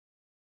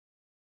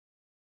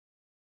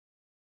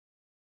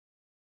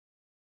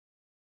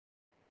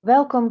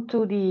Welcome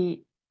to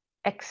the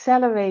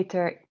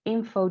Accelerator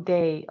Info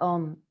Day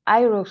on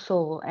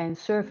Aerosol and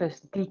Surface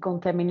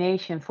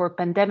Decontamination for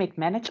Pandemic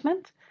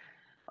Management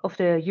of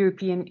the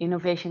European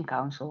Innovation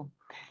Council.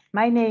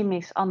 My name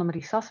is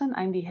Annemarie Sassen.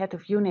 I'm the head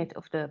of unit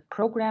of the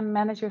Program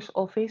Manager's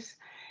Office,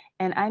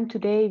 and I'm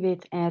today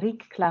with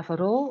Enrique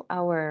Claverol,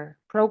 our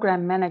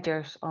program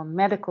managers on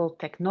medical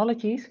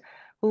technologies,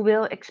 who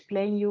will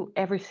explain you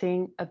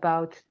everything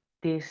about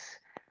this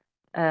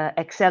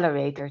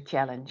Accelerator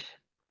Challenge.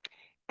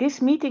 This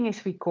meeting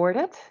is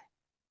recorded,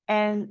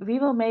 and we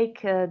will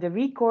make the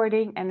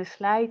recording and the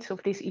slides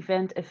of this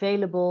event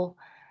available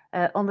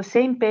on the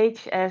same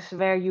page as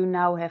where you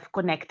now have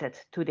connected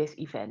to this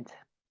event,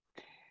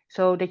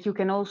 so that you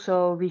can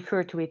also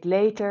refer to it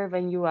later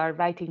when you are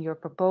writing your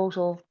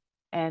proposal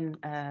and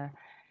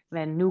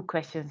when new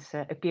questions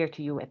appear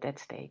to you at that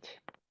stage.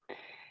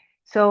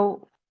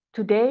 So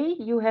today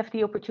you have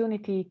the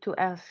opportunity to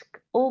ask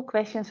all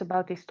questions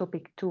about this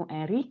topic to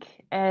Enrique,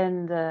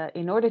 and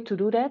in order to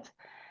do that,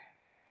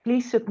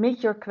 please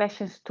submit your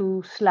questions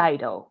to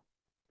Slido.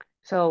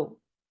 So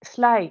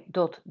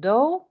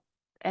slide.do,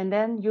 and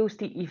then use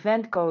the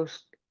event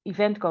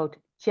code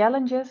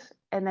challenges,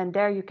 and then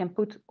there you can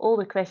put all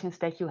the questions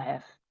that you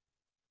have.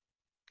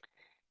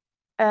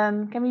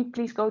 Can we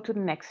please go to the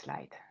next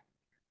slide?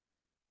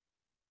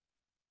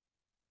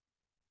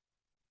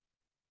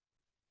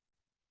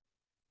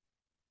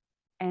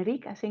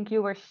 Enrique, I think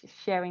you were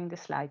sharing the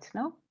slides,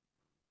 no?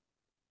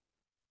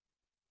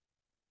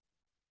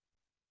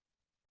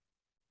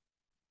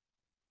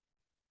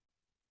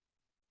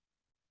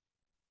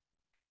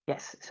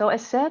 Yes, so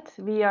as said,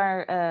 we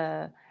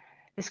are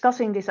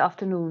discussing this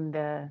afternoon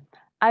the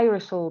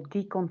Aerosol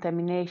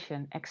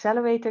Decontamination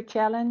Accelerator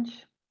Challenge.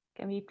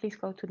 Can we please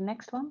go to the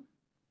next one?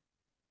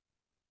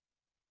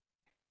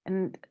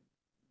 And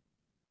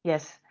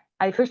yes,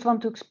 I first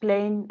want to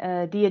explain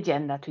the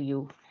agenda to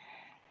you.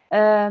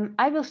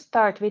 I will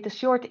start with a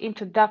short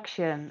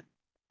introduction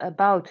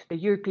about the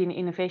European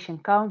Innovation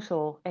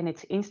Council and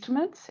its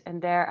instruments,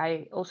 and there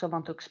I also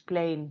want to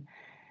explain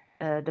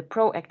the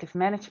proactive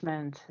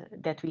management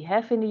that we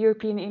have in the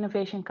European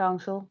Innovation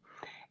Council.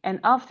 And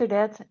after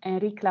that,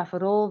 Enrique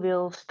Claverol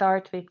will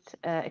start with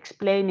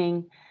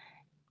explaining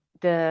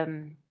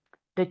the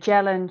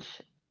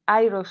challenge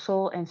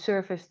Aerosol and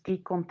Surface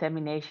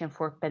Decontamination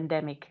for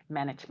Pandemic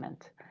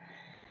Management.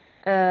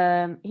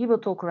 He will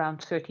talk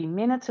around 30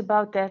 minutes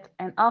about that,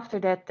 and after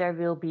that there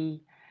will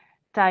be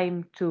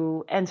time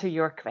to answer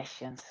your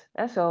questions.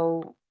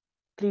 So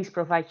please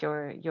provide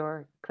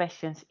your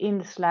questions in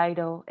the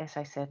Slido, as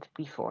I said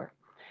before.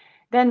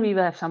 Then we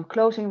will have some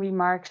closing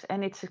remarks,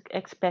 and it's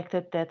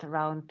expected that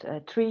around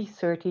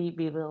 3:30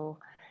 we will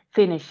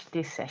finish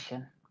this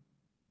session.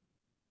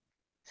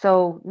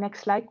 So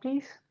next slide,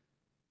 please.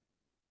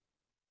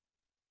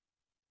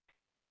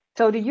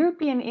 So the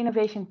European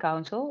Innovation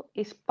Council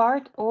is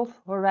part of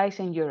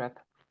Horizon Europe.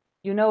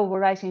 You know,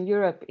 Horizon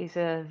Europe is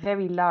a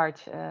very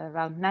large,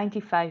 around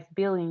 95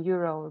 billion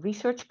euro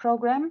research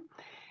program,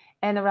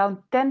 and around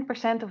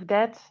 10% of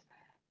that,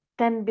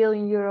 10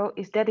 billion euro,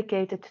 is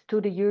dedicated to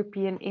the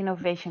European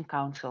Innovation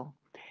Council.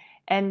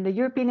 And the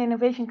European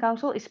Innovation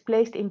Council is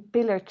placed in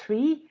Pillar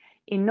 3,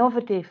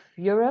 Innovative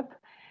Europe,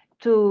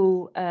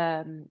 to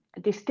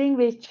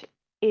distinguish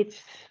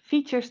its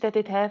features that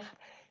it has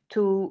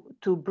to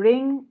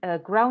bring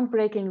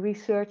groundbreaking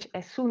research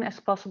as soon as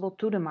possible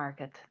to the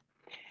market.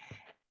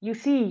 You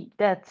see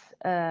that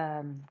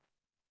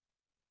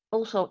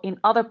also in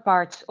other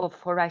parts of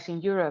Horizon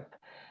Europe,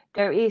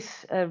 there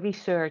is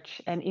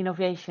research and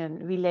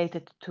innovation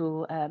related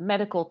to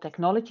medical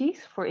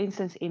technologies. For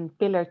instance, in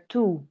Pillar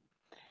 2,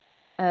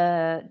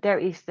 there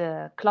is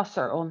the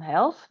cluster on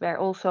health, where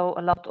also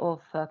a lot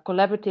of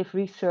collaborative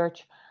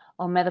research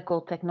on medical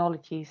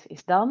technologies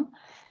is done.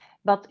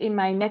 But in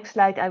my next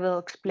slide, I will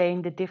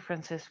explain the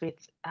differences with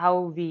how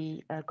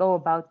we go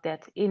about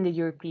that in the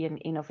European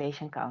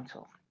Innovation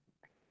Council.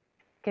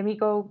 Can we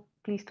go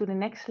please to the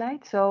next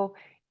slide? So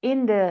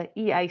in the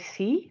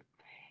EIC,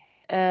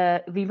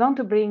 we want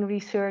to bring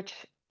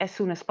research as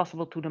soon as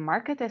possible to the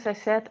market, as I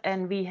said,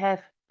 and we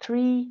have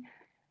 3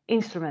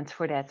 instruments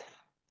for that.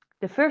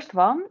 The first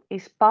one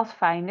is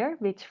Pathfinder,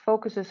 which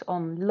focuses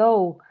on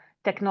low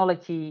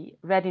technology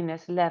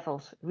readiness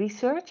levels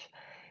research,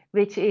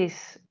 which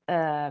is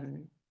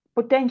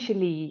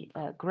potentially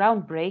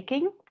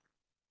groundbreaking,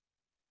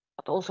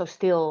 but also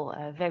still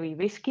very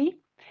risky.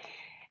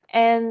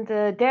 And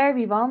there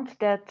we want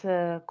that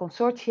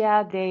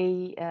consortia,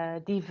 they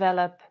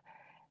develop,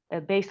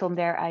 based on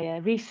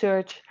their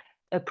research,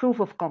 a proof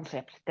of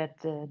concept that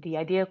the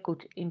idea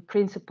could in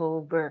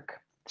principle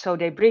work. So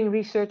they bring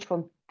research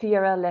from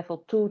TRL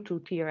level 2 to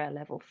TRL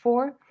level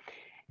 4,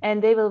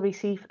 and they will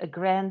receive a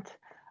grant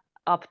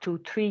up to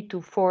 3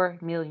 to 4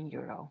 million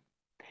euro.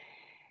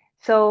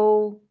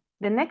 So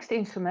the next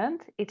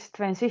instrument, it's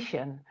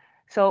transition.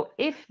 So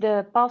if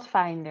the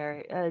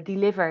Pathfinder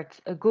delivered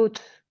a good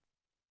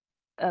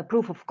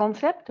proof of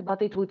concept,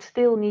 but it would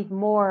still need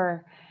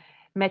more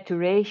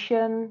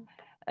maturation,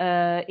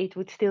 it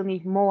would still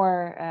need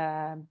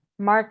more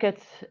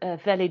market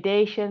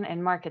validation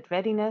and market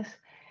readiness,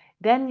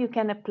 then you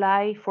can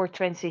apply for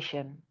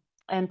transition.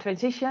 And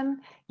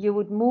transition, you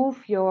would move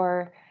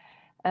your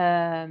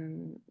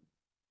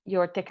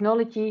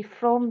technology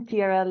from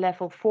TRL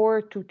level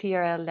 4 to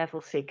TRL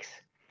level 6.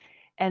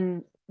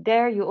 And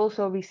there you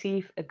also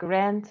receive a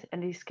grant,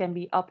 and this can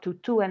be up to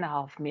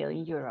 2.5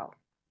 million euro.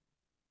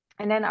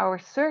 And then our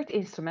third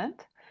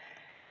instrument,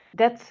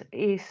 that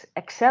is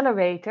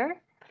Accelerator,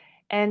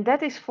 and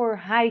that is for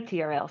high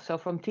TRL, so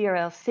from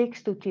TRL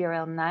 6 to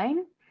TRL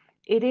 9.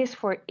 It is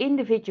for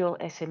individual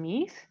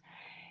SMEs,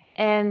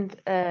 and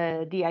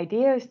the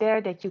idea is there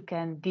that you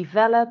can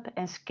develop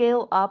and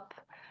scale up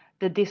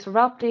the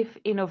disruptive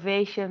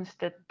innovations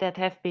that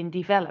have been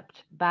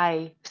developed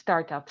by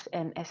startups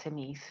and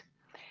SMEs.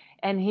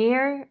 And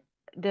here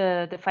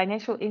the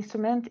financial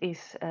instrument is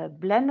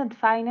blended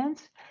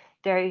finance.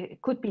 There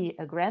could be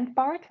a grant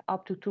part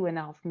up to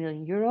 2.5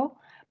 million euro,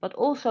 but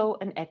also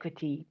an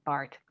equity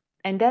part.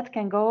 And that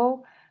can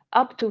go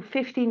up to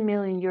 15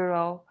 million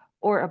euro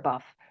or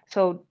above.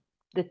 So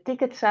the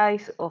ticket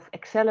size of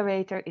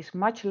Accelerator is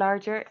much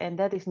larger, and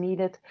that is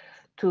needed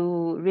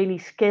to really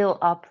scale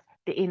up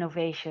the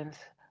innovations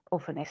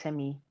of an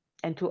SME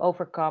and to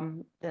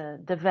overcome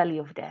the valley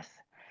of death.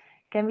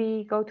 Can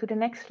we go to the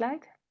next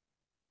slide?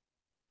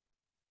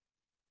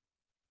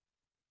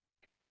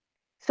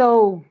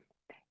 So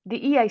the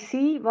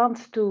EIC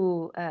wants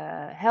to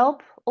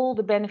help all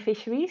the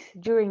beneficiaries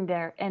during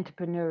their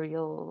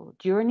entrepreneurial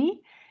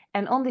journey.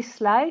 And on this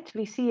slide,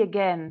 we see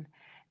again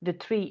the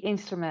three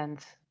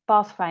instruments,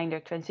 Pathfinder,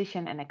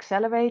 Transition, and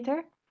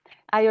Accelerator.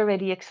 I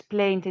already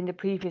explained in the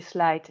previous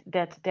slide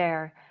that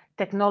their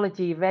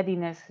technology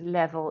readiness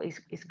level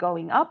is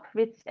going up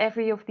with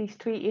every of these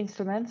three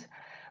instruments,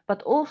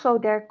 but also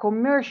their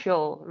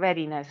commercial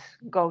readiness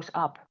goes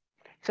up.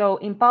 So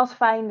in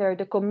Pathfinder,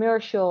 the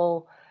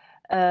commercial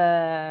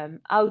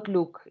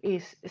outlook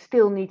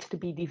still needs to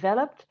be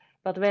developed,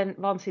 but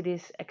once it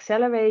is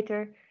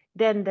Accelerator,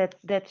 then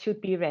that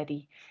should be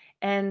ready.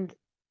 And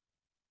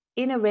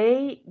in a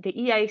way, the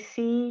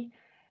EIC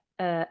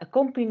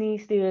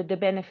accompanies the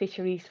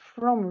beneficiaries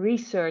from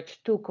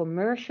research to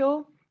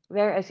commercial,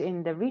 whereas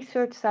in the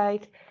research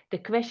side, the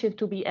question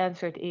to be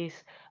answered is,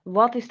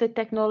 what is the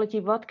technology?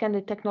 What can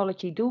the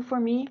technology do for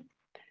me?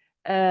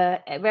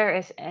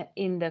 Whereas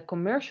in the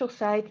commercial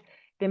side,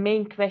 the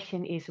main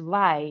question is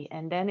why,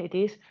 and then it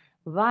is,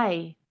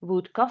 why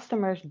would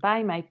customers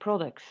buy my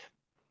products?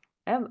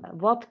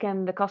 What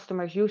can the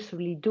customers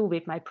usually do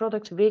with my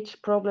products? Which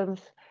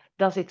problems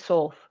does it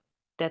solve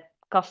that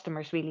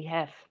customers really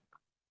have?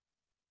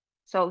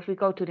 So if we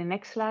go to the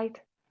next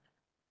slide.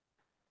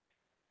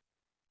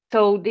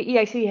 So the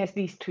EIC has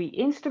these three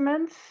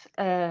instruments,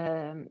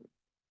 but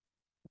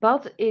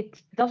it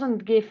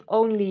doesn't give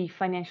only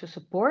financial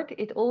support.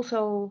 It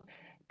also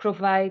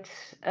provides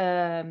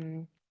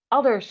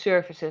other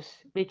services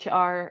which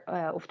are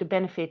of the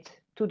benefit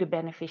to the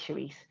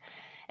beneficiaries.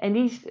 And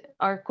these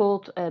are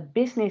called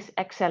business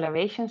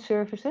acceleration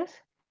services.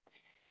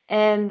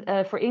 And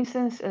for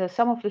instance,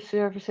 some of the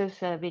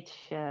services which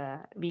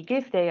we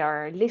give, they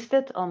are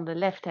listed on the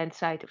left-hand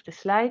side of the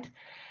slide.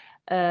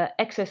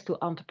 Access to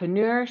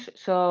entrepreneurs.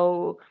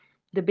 So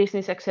the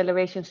Business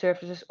Acceleration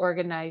Services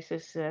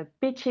organizes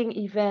pitching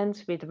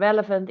events with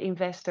relevant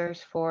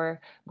investors for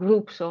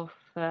groups of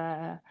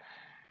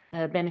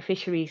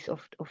beneficiaries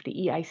of the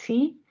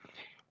EIC.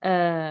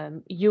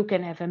 You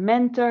can have a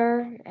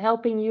mentor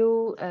helping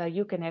you.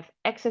 You can have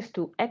access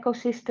to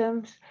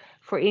ecosystems.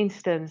 For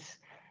instance,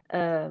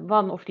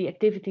 one of the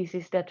activities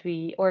is that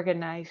we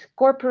organize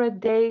corporate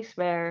days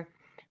where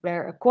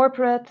a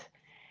corporate,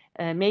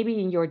 maybe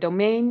in your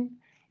domain,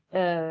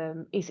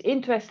 is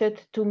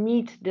interested to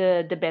meet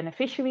the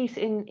beneficiaries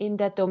in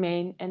that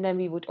domain. And then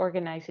we would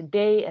organize a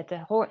day at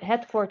the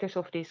headquarters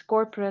of this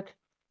corporate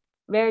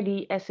where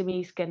the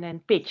SMEs can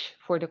then pitch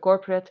for the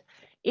corporate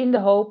in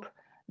the hope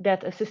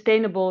that a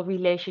sustainable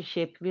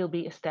relationship will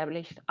be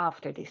established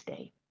after this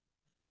day.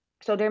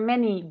 So there are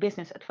many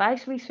business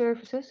advisory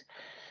services,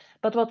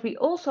 but what we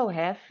also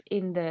have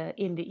in the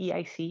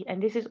EIC,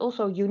 and this is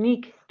also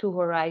unique to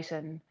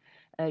Horizon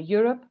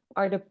Europe,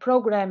 are the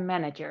program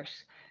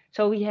managers.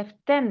 So we have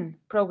 10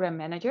 program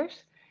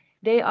managers.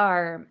 They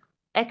are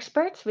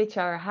experts which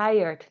are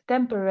hired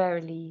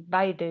temporarily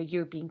by the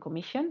European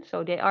Commission.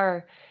 So they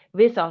are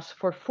with us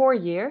for 4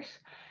 years.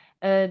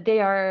 They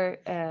are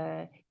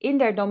in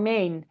their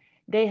domain.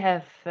 They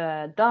have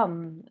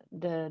done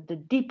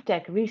the deep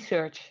tech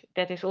research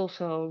that is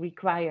also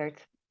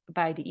required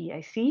by the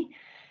EIC,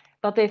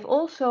 but they've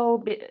also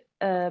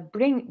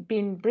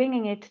been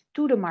bringing it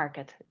to the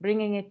market,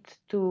 bringing it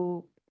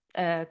to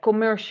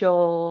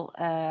commercial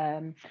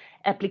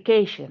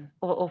application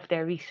of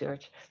their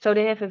research. So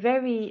they have a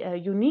very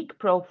unique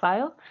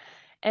profile,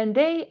 and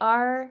they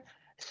are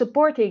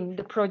supporting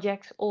the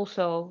projects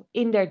also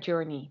in their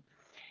journey.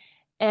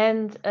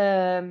 And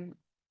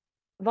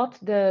what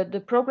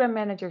the program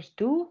managers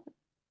do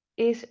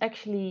is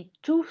actually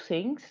two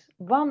things.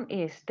 One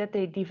is that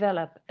they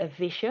develop a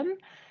vision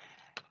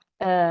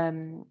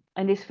And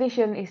this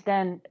vision is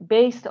then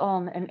based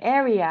on an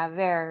area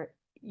where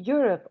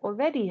Europe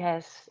already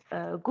has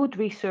good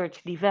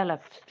research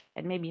developed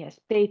and maybe has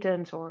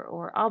patents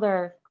or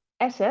other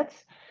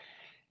assets,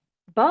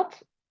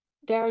 but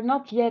there are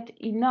not yet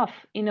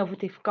enough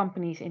innovative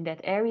companies in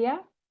that area.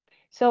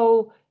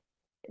 So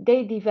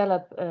they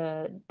develop,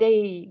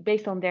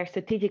 based on their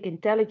strategic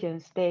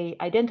intelligence, they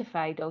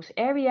identify those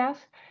areas,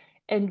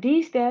 and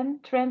these then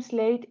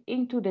translate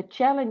into the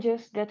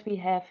challenges that we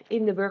have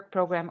in the work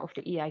program of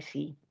the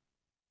EIC.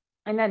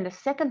 And then the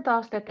second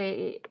task that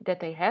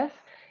they have,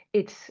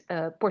 it's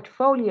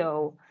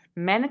portfolio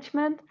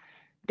management.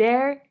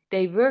 There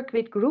they work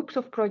with groups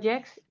of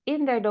projects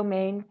in their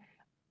domain,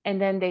 and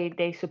then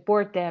they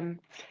support them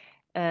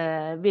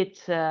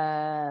with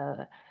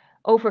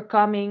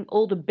overcoming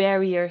all the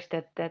barriers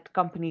that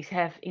companies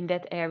have in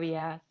that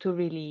area to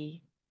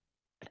really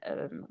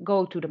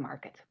go to the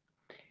market.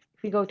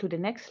 If we go to the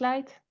next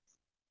slide.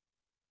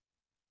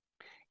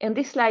 In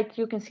this slide,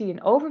 you can see an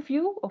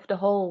overview of the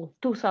whole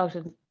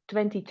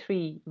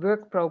 2023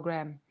 work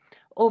program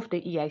of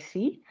the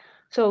EIC.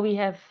 So we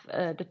have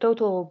the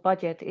total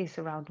budget is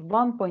around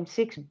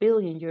 1.6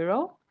 billion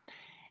euro.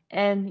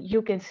 And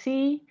you can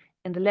see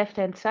in the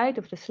left-hand side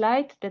of the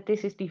slide that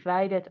this is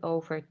divided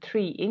over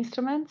 3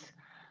 instruments: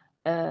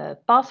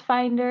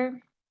 Pathfinder,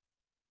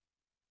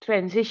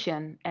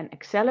 Transition, and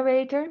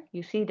Accelerator.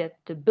 You see that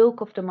the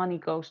bulk of the money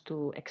goes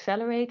to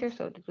Accelerator,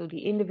 so to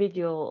the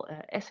individual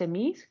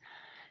SMEs.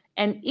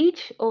 And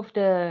each of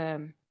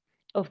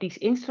these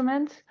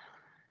instruments,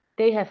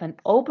 they have an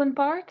open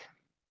part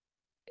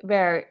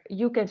where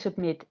you can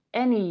submit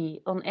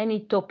on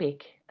any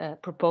topic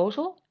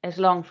proposal, as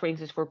long, for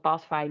instance, for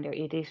Pathfinder,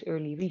 it is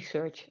early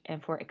research,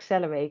 and for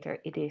Accelerator,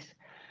 it is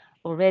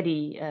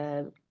already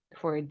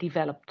for a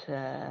developed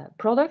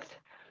product.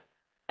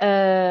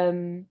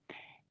 And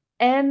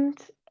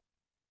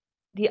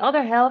the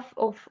other half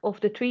of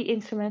the 3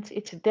 instruments,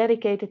 it's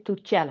dedicated to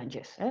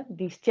challenges.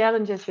 These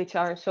challenges which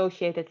are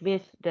associated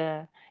with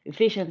the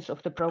visions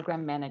of the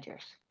program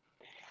managers.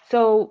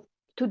 So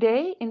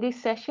today in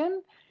this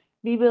session,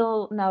 we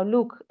will now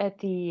look at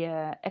the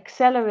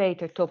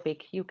accelerator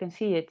topic. You can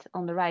see it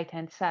on the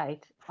right-hand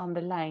side,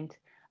 underlined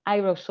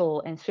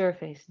aerosol and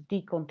surface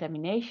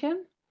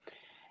decontamination.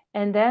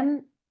 And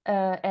then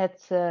in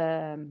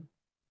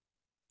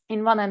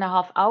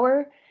 1.5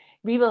 hours,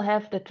 we will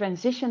have the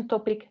transition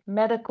topic,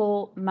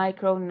 medical,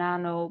 micro,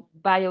 nano,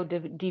 bio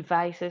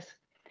devices,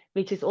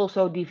 which is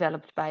also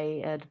developed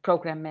by the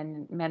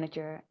program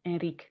manager,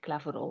 Enrique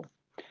Claverol.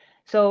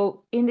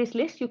 So in this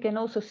list, you can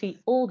also see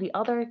all the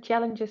other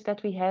challenges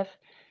that we have.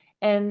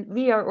 And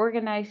we are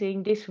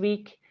organizing this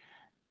week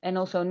and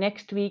also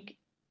next week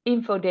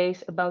info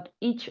days about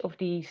each of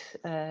these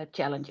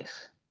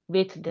challenges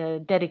with the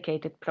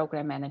dedicated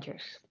program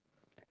managers.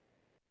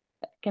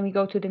 Can we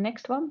go to the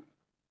next one?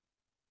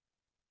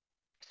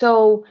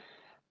 So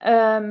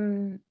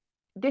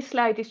this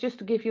slide is just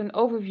to give you an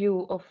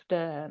overview of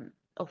the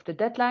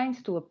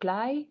deadlines to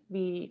apply.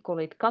 We call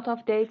it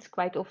cutoff dates.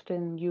 Quite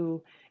often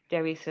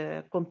there is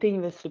a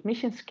continuous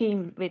submission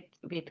scheme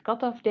with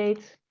cutoff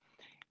dates.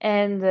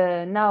 And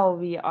now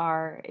we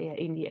are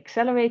in the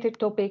accelerator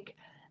topic,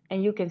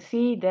 and you can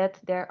see that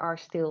there are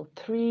still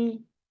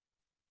 3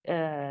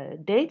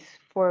 dates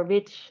for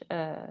which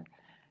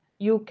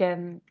you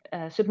can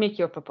submit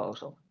your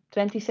proposal: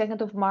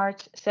 22nd of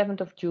March,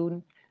 7th of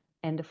June,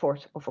 and the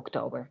 4th of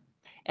October.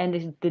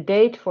 And the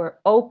date for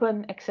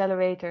open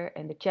accelerator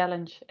and the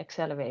challenge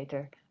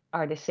accelerator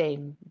are the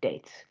same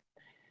dates.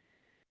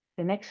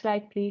 The next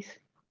slide, please.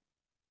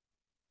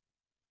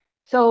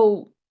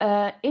 So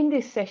in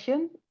this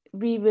session,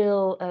 we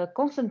will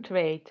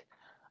concentrate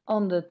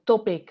on the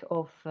topic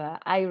of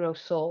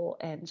aerosol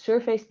and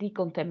surface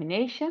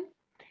decontamination.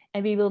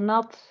 And we will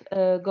not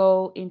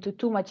go into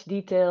too much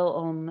detail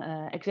on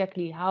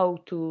exactly how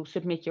to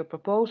submit your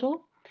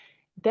proposal.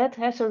 That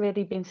has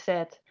already been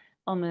said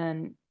on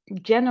a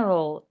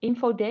general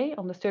info day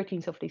on the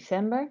 13th of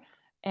December.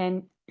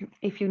 And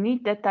if you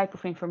need that type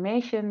of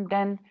information,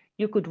 then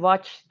you could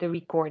watch the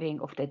recording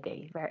of that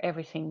day where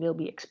everything will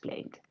be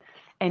explained.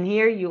 And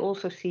here you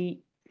also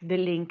see the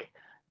link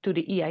to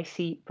the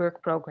EIC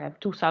Work Program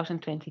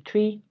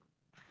 2023,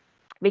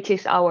 which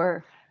is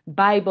our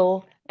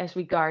Bible as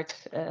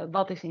regards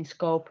what is in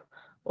scope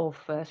of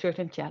a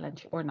certain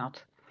challenge or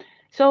not.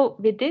 So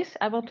with this,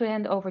 I want to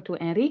hand over to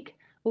Enrique,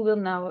 who will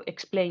now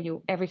explain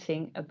you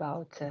everything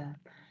about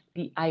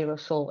the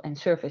aerosol and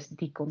surface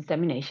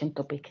decontamination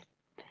topic.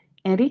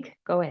 Enrique,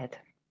 go ahead.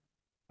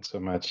 Thanks so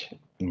much,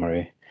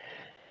 Marie.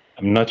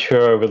 I'm not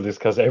sure I will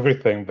discuss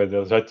everything, but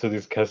I'll try to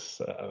discuss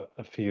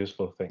a few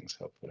useful things,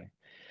 hopefully.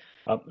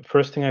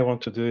 First thing I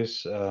want to do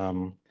is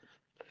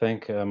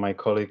thank my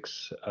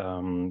colleagues,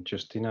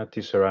 Justina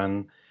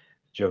Tisserand,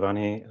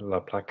 Giovanni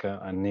Laplaca,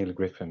 and Neil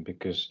Griffin,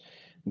 because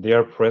they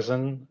are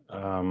present.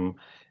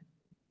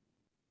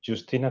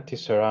 Justina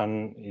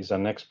Tisserand is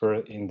an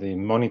expert in the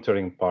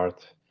monitoring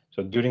part.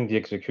 So during the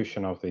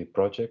execution of the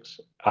projects,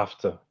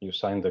 after you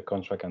sign the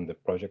contract and the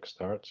project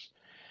starts,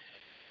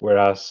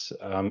 whereas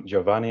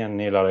Giovanni and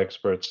Neil are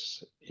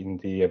experts in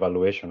the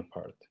evaluation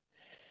part.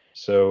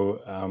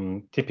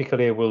 So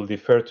typically I will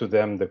defer to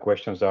them. The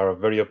questions are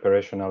very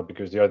operational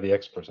because they are the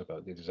experts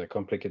about it. It's a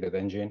complicated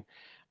engine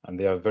and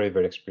they are very,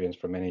 very experienced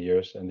for many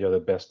years, and they are the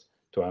best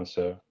to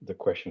answer the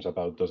questions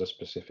about those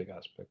specific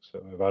aspects,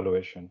 so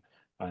evaluation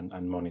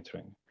and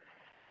monitoring.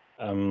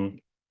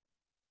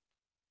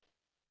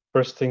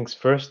 First things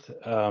first,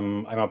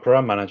 I'm a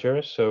program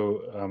manager,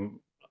 so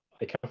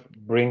I kind of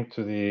bring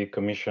to the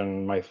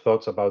Commission my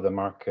thoughts about the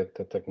market,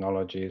 the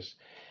technologies,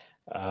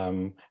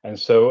 and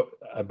so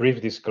a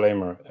brief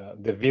disclaimer,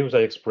 the views I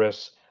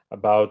express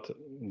about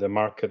the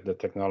market, the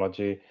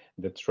technology,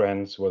 the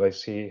trends, what I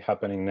see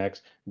happening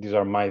next, these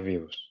are my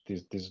views.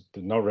 These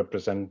do not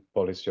represent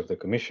policy of the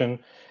Commission.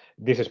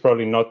 This is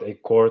probably not a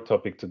core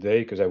topic today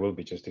because I will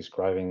be just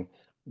describing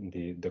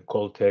the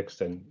cold text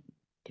and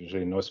there's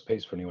really no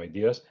space for new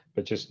ideas,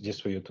 but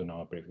just for you to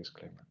know, a brief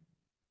disclaimer.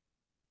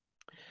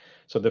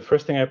 So the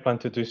first thing I plan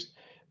to do is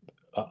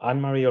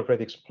Anne-Marie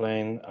already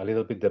explained a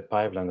little bit the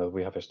pipeline that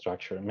we have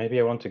structured. Maybe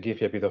I want to give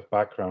you a bit of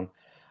background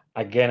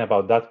again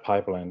about that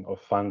pipeline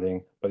of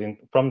funding, but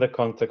from the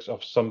context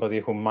of somebody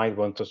who might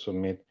want to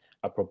submit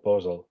a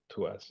proposal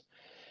to us,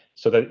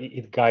 so that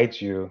it guides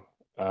you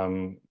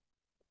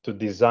to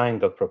design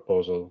that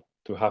proposal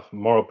to have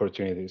more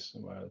opportunities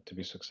to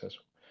be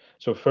successful.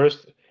 So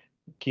first,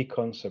 key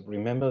concept,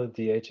 remember that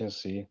the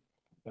agency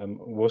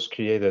was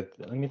created.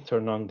 Let me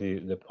turn on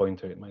the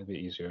pointer, it might be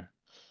easier.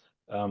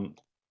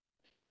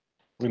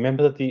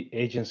 Remember that the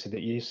agency, the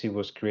EIC,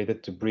 was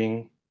created to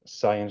bring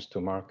science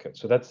to market.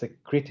 So that's a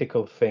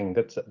critical thing.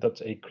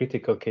 That's a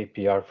critical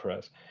KPI for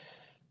us.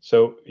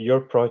 So your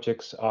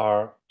projects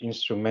are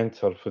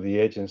instrumental for the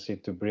agency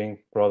to bring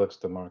products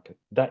to market.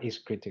 That is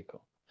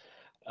critical.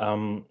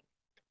 And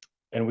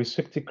we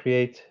seek to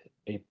create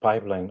a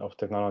pipeline of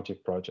technology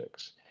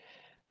projects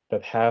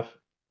that have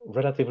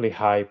relatively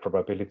high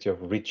probability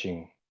of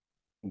reaching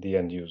the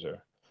end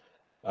user.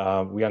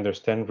 We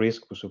understand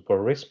risk, we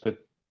support risk, but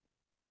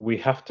we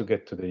have to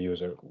get to the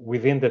user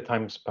within the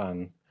time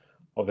span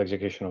of the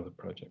execution of the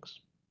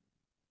projects.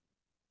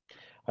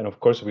 And of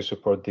course, we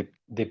support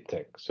deep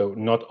tech. So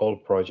not all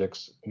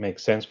projects make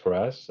sense for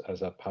us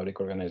as a public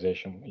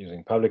organization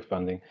using public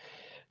funding.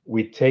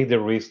 We take the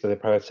risk that the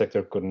private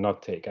sector could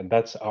not take, and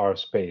that's our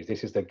space.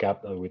 This is the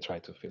gap that we try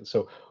to fill.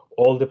 So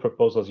all the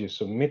proposals you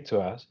submit to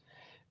us,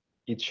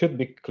 it should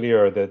be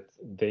clear that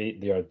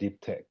they are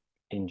deep tech.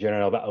 In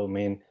general, that will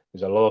mean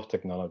there's a lot of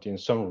technology and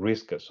some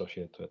risk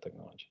associated to the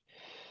technology.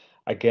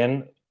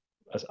 Again,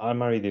 as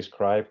Anne-Marie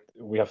described,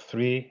 we have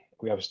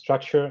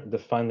structured the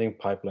funding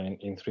pipeline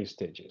in 3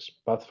 stages: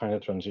 Pathfinder,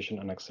 Transition,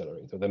 and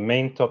Accelerator. The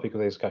main topic of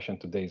the discussion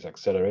today is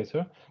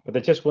Accelerator, but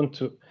I just want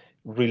to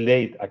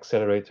relate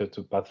Accelerator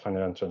to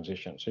Pathfinder and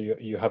Transition, so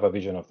you have a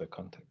vision of the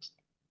context.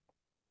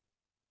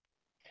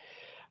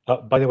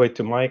 By the way,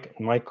 to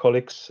my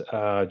colleagues,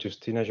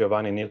 Justina,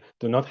 Giovanni, Neil,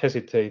 do not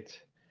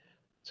hesitate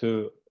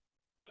to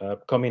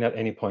come in at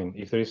any point.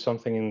 If there is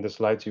something in the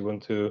slides you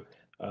want to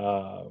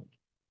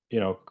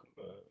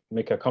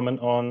make a comment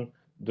on,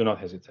 do not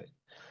hesitate.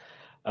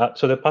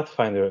 So the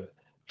Pathfinder,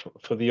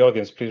 for the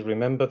audience, please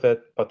remember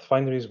that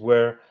Pathfinder is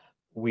where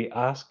we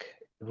ask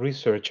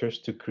researchers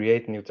to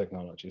create new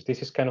technologies.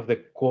 This is kind of the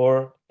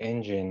core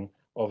engine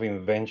of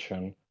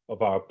invention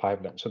of our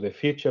pipeline. So the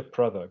future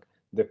product,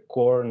 the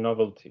core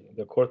novelty,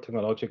 the core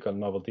technological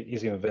novelty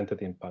is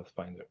invented in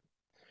Pathfinder.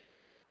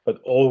 But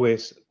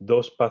always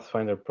those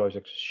Pathfinder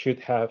projects should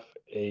have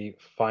a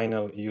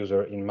final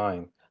user in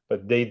mind,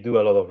 but they do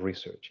a lot of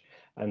research.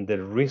 And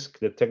the risk,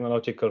 the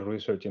technological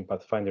research in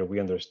Pathfinder, we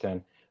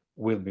understand,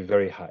 will be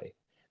very high.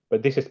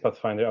 But this is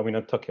Pathfinder, and we're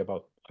not talking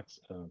about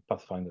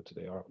Pathfinder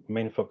today. Our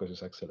main focus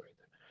is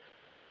Accelerator.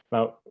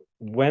 Now,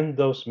 when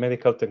those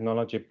medical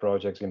technology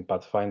projects in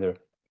Pathfinder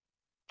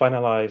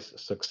finalize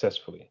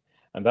successfully,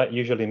 and that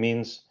usually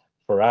means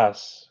for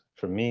us,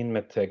 for me in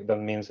MedTech, that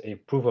means a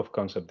proof of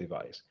concept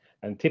device.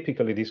 And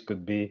typically this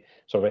could be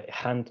sort of a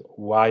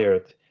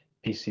hand-wired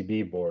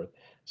PCB board,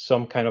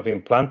 some kind of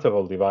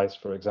implantable device,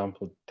 for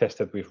example,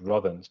 tested with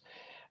rodents,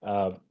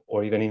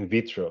 or even in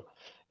vitro.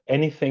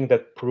 Anything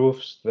that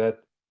proves that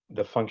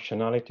the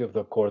functionality of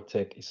the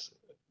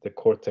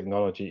core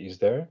technology is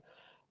there,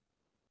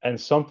 and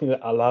something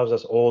that allows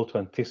us all to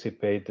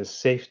anticipate the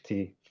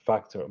safety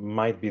factor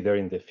might be there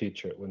in the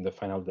future when the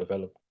final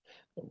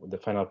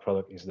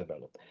product is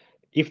developed.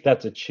 If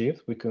that's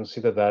achieved, we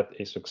consider that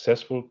a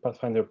successful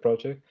Pathfinder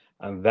project,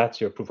 and that's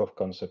your proof of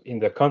concept in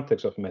the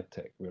context of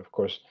MedTech. We're of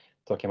course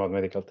talking about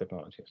medical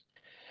technologies.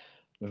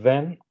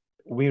 Then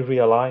we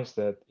realize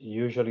that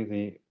usually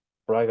the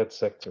private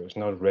sector is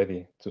not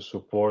ready to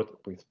support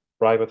with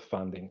private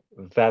funding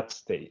that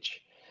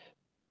stage,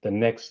 the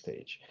next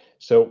stage.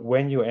 So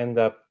when you end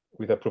up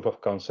with a proof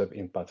of concept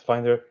in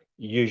Pathfinder,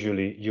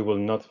 usually you will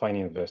not find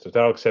investors.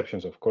 There are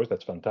exceptions, of course,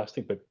 that's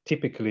fantastic, but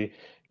typically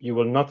you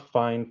will not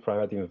find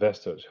private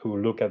investors who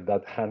look at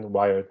that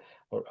hand-wired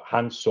or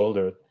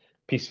hand-soldered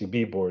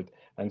PCB board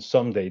and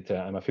some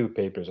data and a few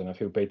papers and a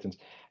few patents,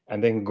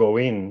 and then go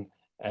in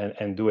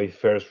and do a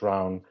first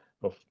round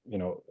of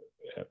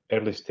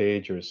early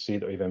stage or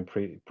seed or even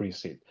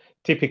pre-seed.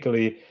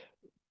 Typically,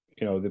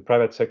 the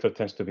private sector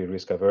tends to be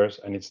risk averse,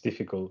 and it's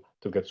difficult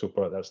to get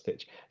support at that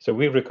stage. So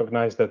we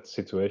recognize that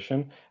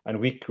situation, and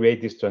we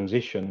create this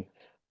transition.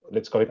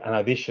 Let's call it an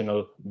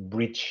additional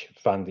bridge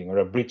funding or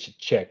a bridge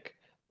check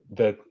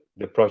that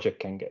the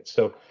project can get.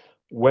 So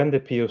when the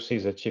POC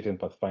is achieved in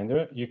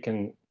Pathfinder, you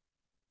can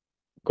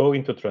go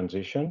into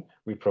transition.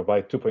 We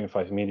provide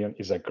 2.5 million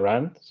is a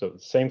grant. So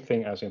same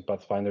thing as in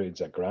Pathfinder,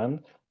 it's a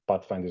grant.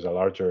 Pathfinder is a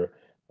larger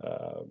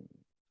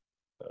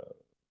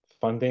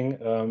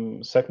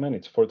funding segment.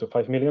 It's 4 to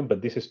 5 million,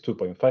 but this is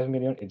 2.5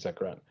 million. It's a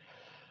grant.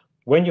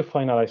 When you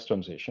finalize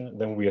transition,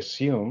 then we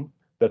assume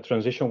that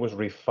transition was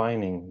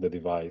refining the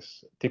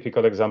device.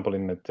 Typical example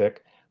in medtech,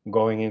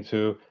 going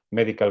into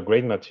medical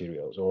grade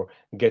materials or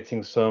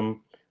getting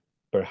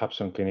perhaps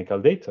some clinical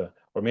data,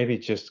 or maybe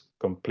just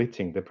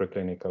completing the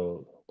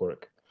preclinical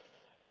work.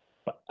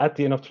 But at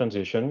the end of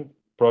transition,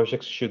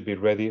 projects should be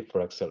ready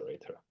for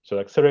Accelerator. So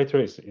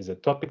Accelerator is a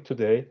topic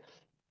today.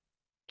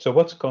 So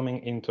what's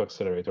coming into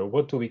Accelerator?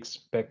 What do we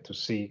expect to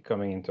see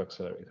coming into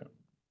Accelerator?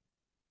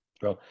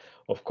 Well,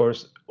 of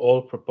course,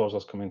 all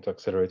proposals coming to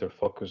Accelerator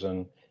focus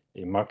on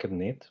a market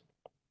need.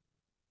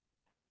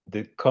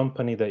 The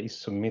company that is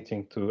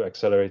submitting to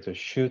Accelerator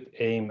should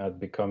aim at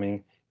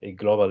becoming a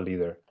global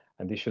leader,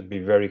 and this should be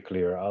very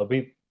clear. I'll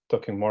be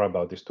talking more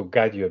about this to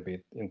guide you a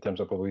bit in terms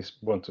of what we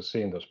want to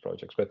see in those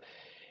projects. But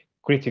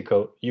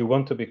critical, you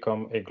want to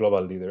become a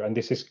global leader, and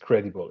this is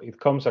credible. It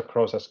comes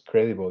across as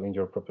credible in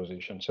your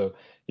proposition. So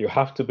you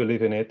have to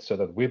believe in it so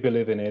that we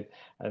believe in it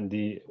and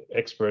the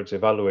experts,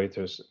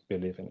 evaluators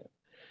believe in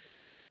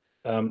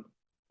it.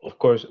 Of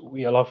course,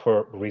 we allow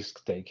for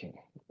risk taking.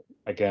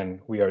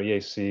 Again, we are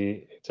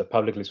EIC, it's a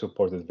publicly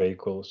supported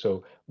vehicle,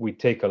 so we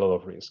take a lot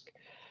of risk.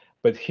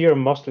 But here,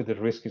 mostly the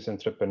risk is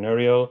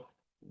entrepreneurial.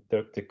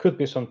 There could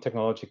be some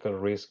technological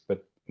risk,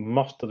 but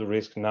most of the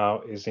risk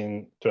now is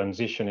in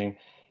transitioning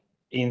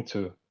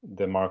into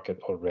the market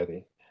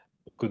already.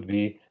 It could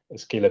be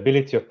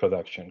scalability of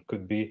production,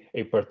 could be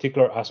a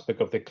particular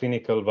aspect of the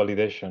clinical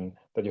validation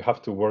that you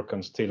have to work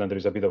on still, and there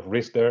is a bit of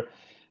risk there.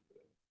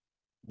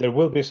 There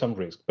will be some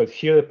risk, but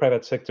here the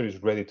private sector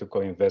is ready to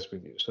co-invest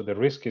with you. So the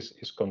risk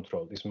is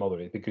controlled, is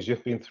moderate, because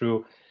you've been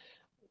through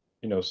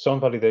some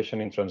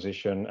validation in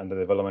transition and the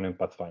development in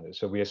Pathfinder.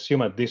 So we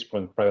assume at this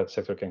point, private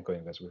sector can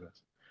co-invest with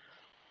us.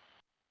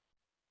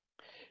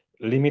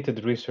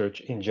 Limited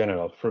research in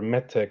general. For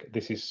medtech,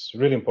 this is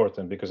really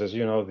important because, as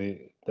you know,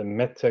 the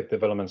medtech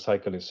development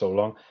cycle is so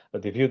long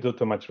that if you do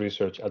too much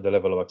research at the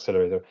level of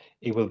Accelerator,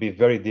 it will be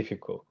very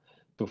difficult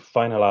to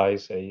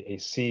finalize a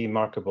CE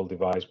markable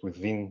device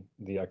within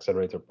the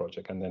Accelerator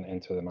project and then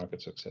enter the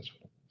market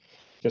successfully.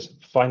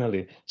 Just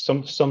finally,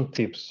 some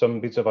tips, some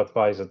bits of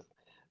advice that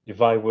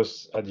if I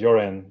was at your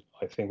end,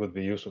 I think would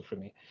be useful for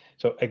me.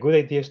 So a good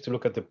idea is to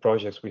look at the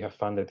projects we have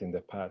funded in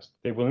the past.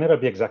 They will never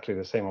be exactly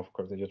the same, of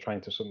course, that you're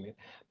trying to submit,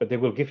 but they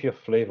will give you a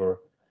flavor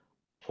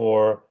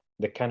for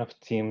the kind of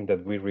team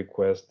that we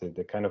request,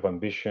 the kind of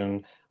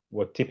ambition,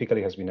 what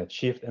typically has been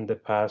achieved in the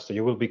past. So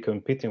you will be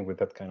competing with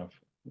that kind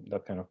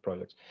of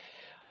projects.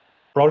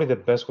 Probably the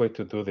best way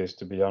to do this,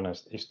 to be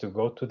honest, is to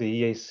go to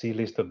the EIC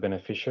list of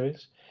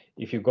beneficiaries.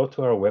 If you go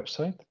to our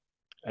website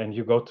and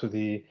you go to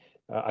the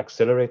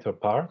Accelerator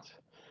part,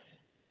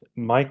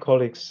 my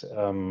colleagues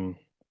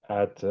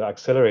at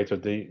Accelerator,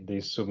 they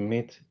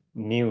submit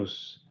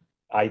news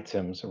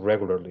items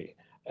regularly.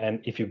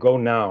 And if you go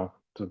now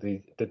to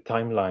the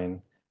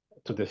timeline,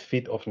 to the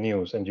feed of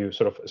news, and you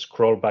sort of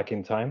scroll back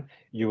in time,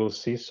 you will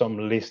see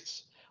some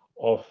lists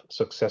of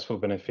successful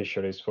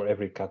beneficiaries for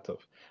every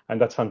cutoff. And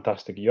that's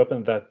fantastic. You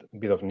open that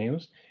bit of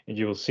news and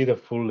you will see the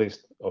full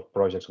list of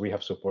projects we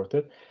have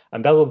supported.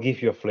 And that will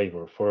give you a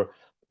flavor for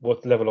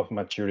what level of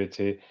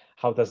maturity,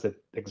 how does the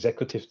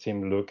executive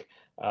team look?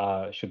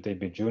 Should they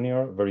be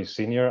junior, very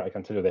senior? I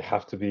can tell you they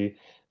have to be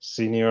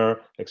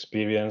senior,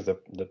 experienced.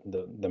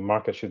 The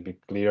market should be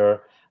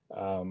clear.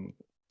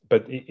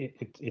 But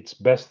it's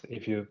best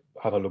if you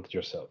have a look at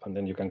yourself and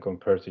then you can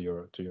compare to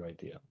your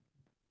idea.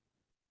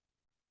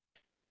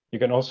 You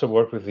can also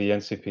work with the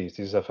NCPs.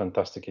 This is a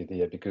fantastic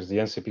idea because the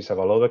NCPs have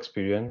a lot of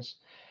experience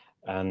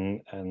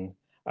and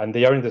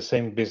they are in the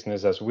same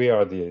business as we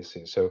are the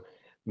AC. So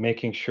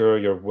making sure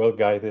you're well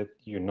guided,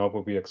 you know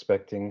what we're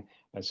expecting,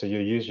 and so you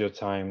use your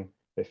time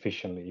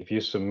efficiently. If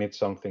you submit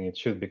something, it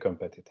should be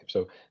competitive.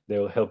 So they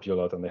will help you a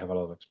lot and they have a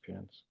lot of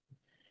experience.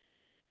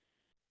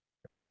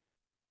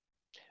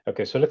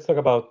 Okay, so let's talk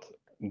about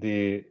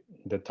the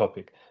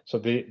topic. So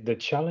the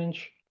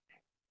challenge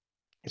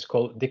is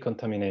called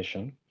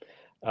decontamination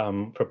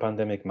for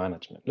pandemic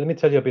management. Let me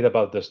tell you a bit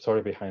about the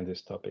story behind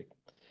this topic.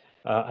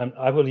 And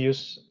I will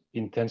use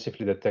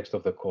intensively the text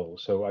of the call.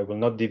 So I will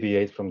not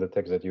deviate from the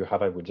text that you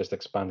have. I will just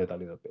expand it a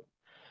little bit.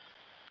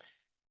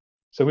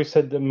 So we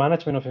said the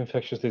management of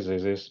infectious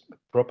diseases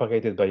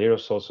propagated by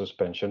aerosol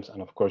suspensions,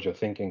 and of course you're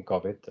thinking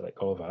COVID, like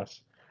all of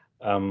us.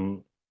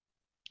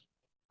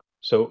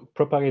 So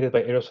propagated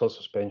by aerosol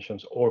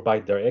suspensions or by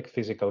direct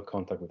physical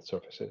contact with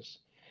surfaces.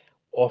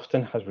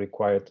 often has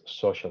required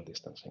social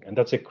distancing. And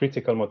that's a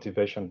critical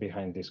motivation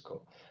behind this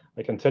call.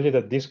 I can tell you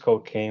that this call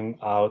came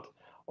out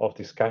of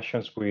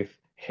discussions with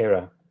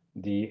HERA,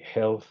 the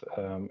Health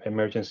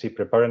Emergency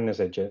Preparedness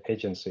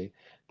Agency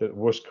that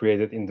was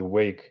created in the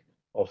wake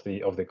of the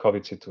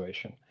COVID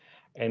situation.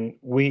 And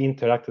we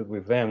interacted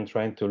with them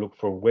trying to look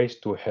for ways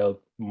to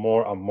help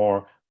more and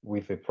more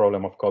with the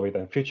problem of COVID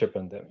and future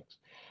pandemics.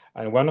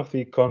 And one of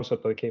the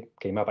concepts that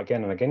came up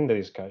again and again in the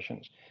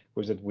discussions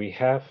was that we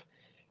have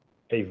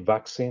a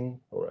vaccine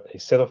or a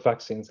set of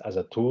vaccines as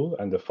a tool,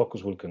 and the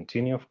focus will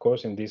continue, of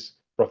course, in this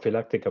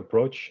prophylactic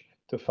approach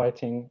to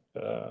fighting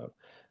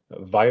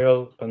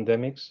viral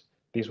pandemics.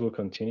 This will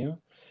continue.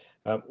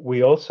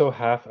 We also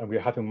have, and we're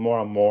having more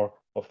and more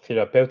of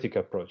therapeutic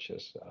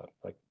approaches,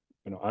 like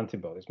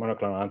antibodies,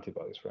 monoclonal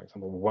antibodies, for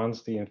example.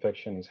 Once the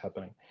infection is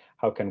happening,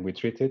 how can we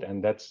treat it?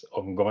 And that's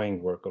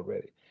ongoing work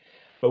already.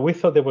 But we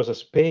thought there was a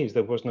space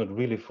that was not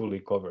really fully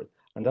covered,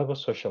 and that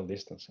was social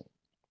distancing.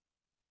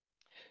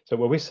 So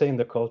what we say in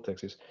the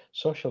context is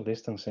social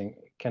distancing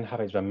can have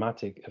a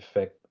dramatic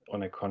effect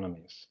on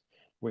economies.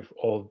 We've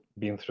all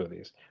been through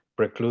this,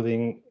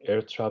 precluding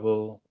air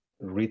travel,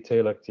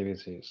 retail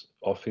activities,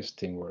 office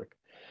teamwork.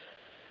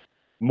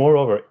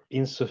 Moreover,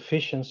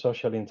 insufficient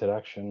social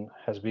interaction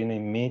has been a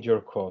major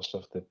cause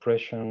of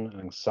depression,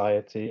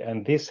 anxiety,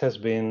 and this has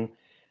been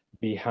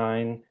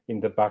behind in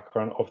the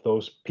background of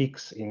those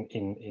peaks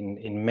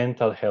in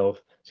mental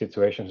health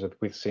situations that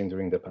we've seen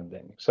during the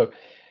pandemic. So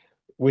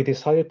we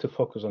decided to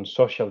focus on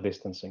social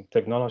distancing,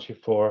 technology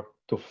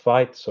to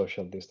fight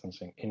social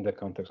distancing in the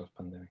context of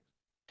pandemic.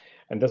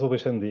 And that's what we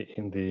said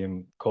in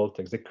the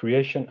context, the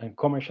creation and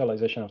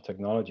commercialization of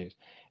technologies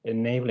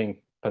enabling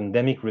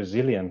pandemic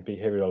resilient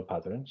behavioral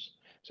patterns.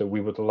 So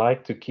we would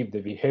like to keep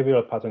the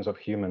behavioral patterns of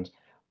humans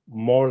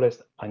more or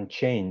less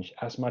unchanged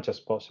as much as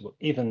possible,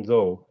 even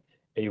though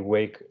a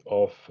wake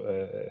of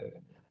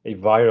a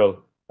viral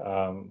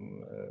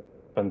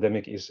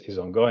pandemic is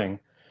ongoing,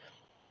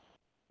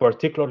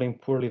 particularly in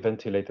poorly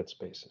ventilated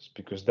spaces,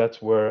 because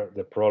that's where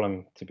the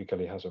problem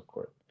typically has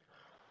occurred.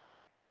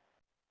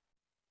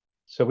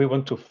 So we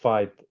want to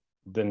fight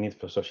the need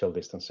for social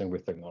distancing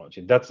with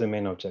technology. That's the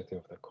main objective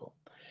of the call.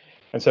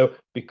 And so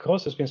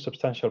because there's been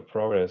substantial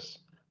progress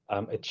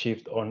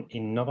achieved on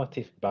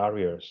innovative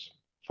barriers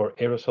for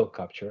aerosol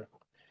capture,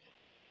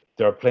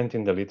 there are plenty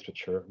in the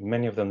literature,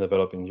 many of them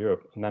developed in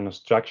Europe,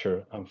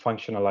 nanostructure and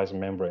functionalized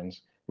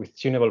membranes with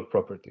tunable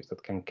properties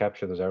that can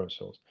capture those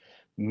aerosols,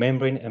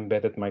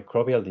 membrane-embedded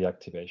microbial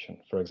deactivation,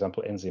 for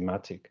example,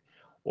 enzymatic,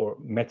 or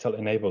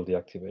metal-enabled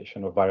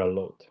deactivation of viral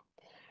load.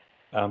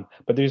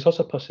 But there is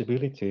also a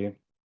possibility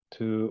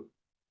to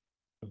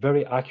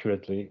very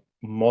accurately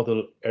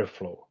model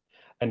airflow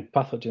and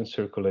pathogen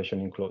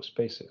circulation in closed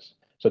spaces.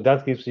 So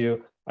that gives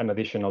you an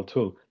additional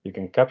tool. You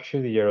can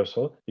capture the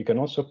aerosol. You can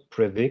also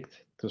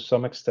predict to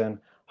some extent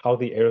how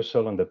the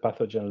aerosol and the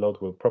pathogen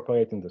load will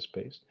propagate in the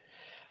space.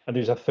 And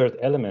there's a third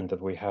element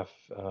that we have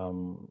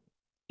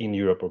in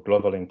Europe or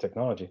globally in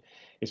technology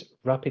is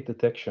rapid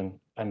detection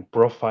and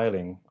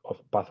profiling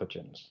of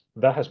pathogens.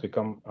 That has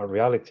become a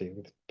reality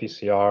with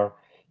PCR,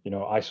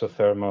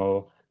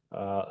 isothermal,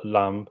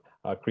 LAMP,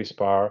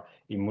 CRISPR,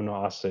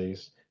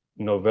 immunoassays,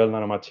 novel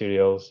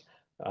nanomaterials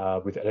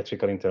with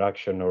electrical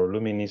interaction or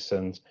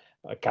luminescence,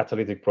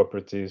 catalytic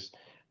properties.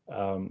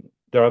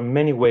 There are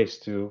many ways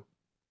to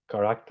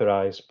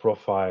characterize,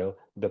 profile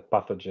the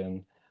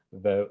pathogen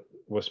that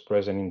was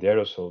present in the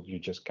aerosol you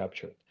just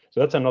captured. So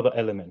that's another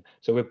element.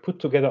 So we put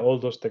together all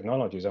those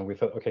technologies and we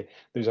thought, okay,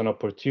 there's an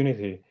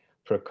opportunity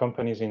for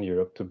companies in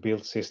Europe to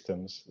build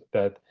systems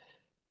that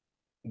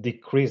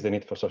decrease the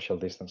need for social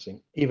distancing,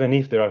 even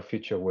if there are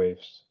future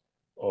waves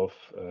of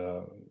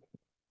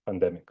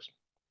pandemics.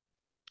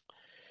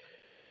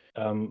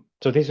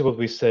 So this is what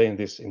we say in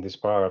this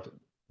paragraph.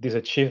 These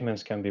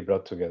achievements can be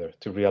brought together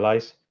to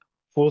realize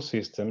full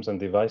systems and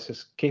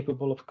devices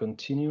capable of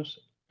continuous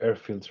air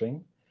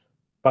filtering,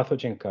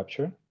 pathogen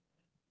capture,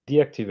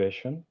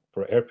 deactivation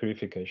for air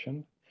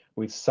purification,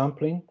 with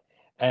sampling,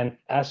 and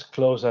as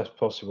close as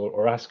possible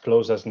or as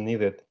close as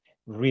needed,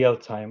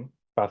 real-time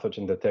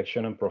pathogen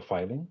detection and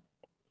profiling.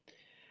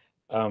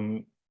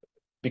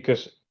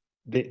 Because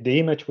the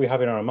image we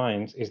have in our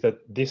minds is that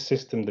this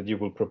system that you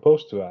will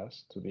propose to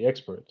us, to the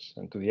experts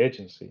and to the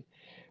agency,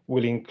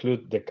 will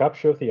include the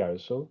capture of the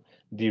aerosol,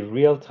 the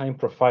real-time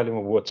profiling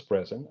of what's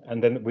present,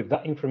 and then with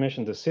that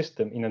information, the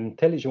system, in an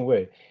intelligent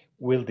way,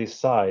 will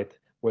decide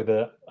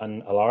whether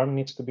an alarm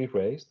needs to be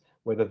raised,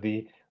 whether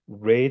the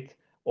rate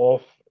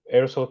of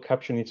aerosol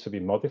capture needs to be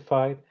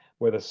modified,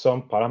 whether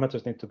some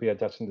parameters need to be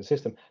adjusted in the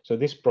system. So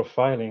this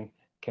profiling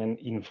can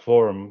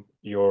inform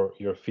your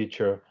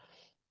feature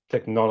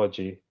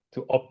technology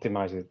to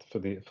optimize it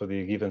for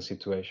the given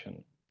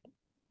situation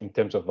in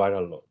terms of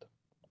viral load.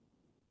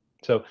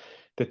 So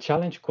the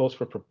challenge calls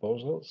for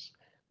proposals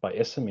by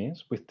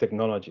SMEs with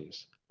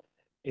technologies.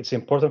 It's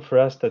important for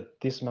us that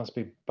this must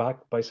be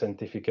backed by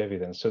scientific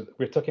evidence. So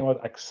we're talking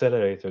about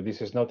accelerator.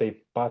 This is not a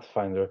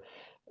pathfinder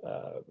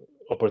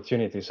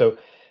opportunity. So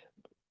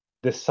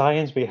the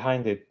science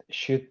behind it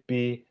should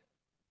be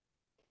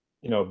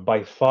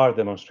by far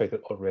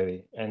demonstrated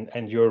already,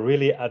 and you're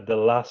really at the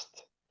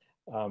last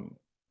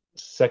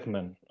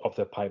segment of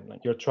the pipeline.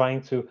 You're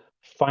trying to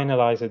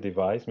finalize a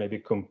device, maybe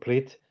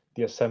complete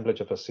the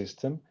assemblage of a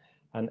system,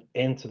 and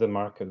enter the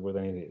market where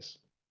the need is.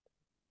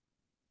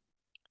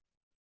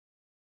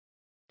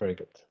 Very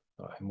good.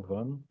 I move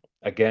on.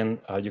 Again,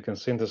 you can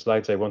see in the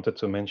slides, I wanted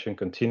to mention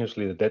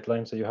continuously the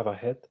deadlines that you have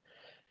ahead: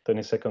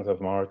 22nd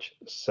of March,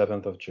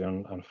 7th of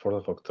June, and 4th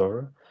of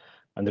October.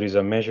 And there is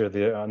a measure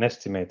there, an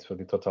estimate for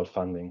the total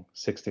funding,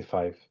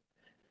 65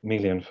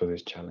 million for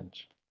this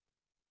challenge.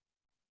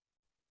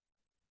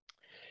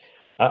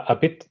 A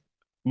bit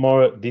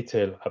more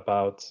detail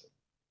about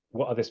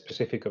what are the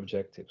specific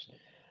objectives.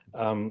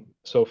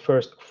 So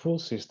first, full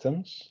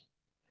systems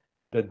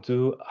that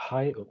do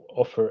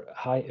offer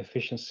high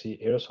efficiency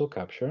aerosol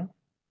capture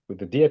with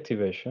the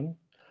deactivation,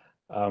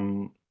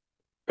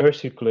 air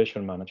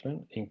circulation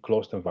management in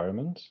closed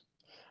environments,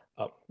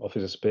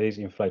 office space,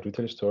 in-flight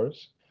retail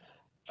stores,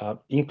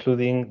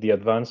 including the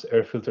advanced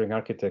air filtering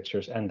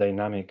architectures and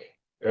dynamic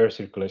air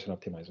circulation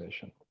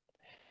optimization.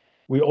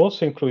 We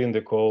also include in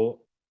the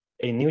call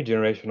a new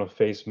generation of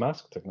face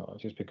mask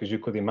technologies, because you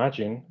could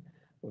imagine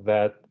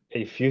that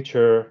a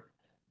future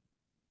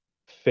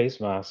face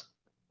mask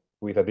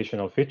with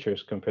additional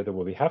features compared to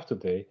what we have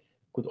today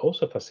could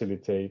also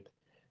facilitate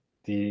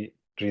the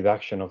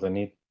reduction of the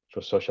need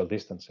for social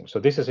distancing.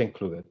 So this is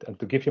included. And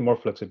to give you more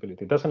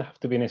flexibility, it doesn't have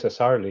to be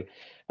necessarily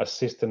a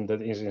system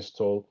that is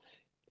installed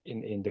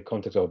in the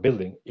context of a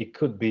building. It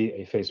could be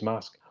a face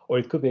mask, or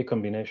it could be a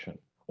combination,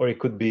 or it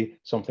could be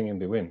something in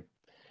between.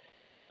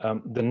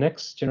 The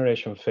next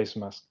generation face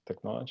mask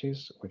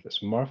technologies with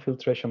smart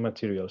filtration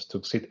materials to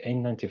exceed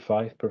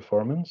N95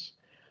 performance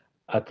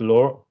at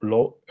low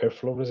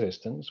airflow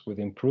resistance with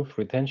improved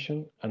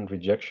retention and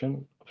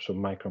rejection of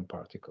submicron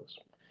particles.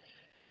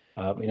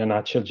 In a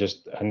nutshell,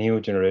 just a new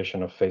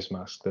generation of face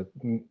masks that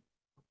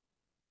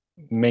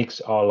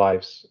makes our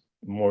lives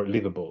more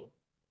livable,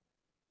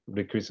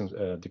 decreasing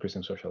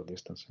social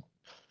distancing.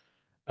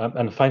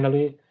 And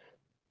finally,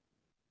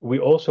 we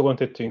also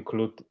wanted to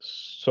include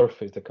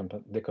surface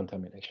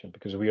decontamination,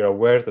 because we are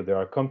aware that there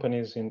are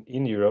companies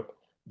in Europe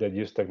that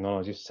use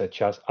technologies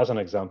such as an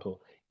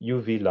example,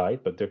 UV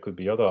light, but there could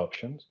be other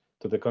options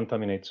to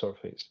decontaminate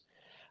surface.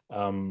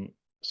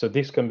 So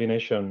this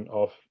combination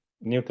of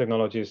new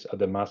technologies at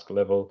the mask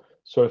level,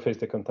 surface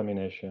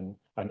decontamination,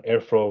 and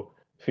airflow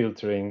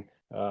filtering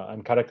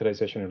and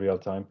characterization in real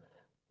time,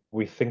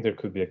 we think there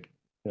could be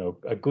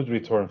a good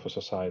return for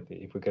society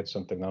if we get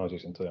some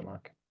technologies into the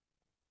market.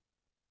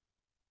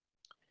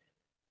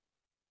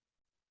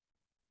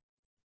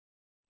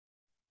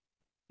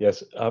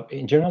 Yes,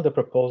 in general, the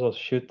proposal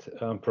should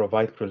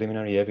provide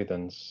preliminary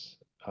evidence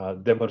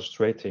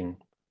demonstrating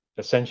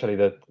essentially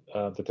that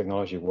the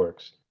technology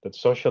works, that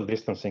social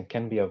distancing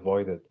can be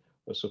avoided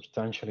or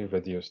substantially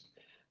reduced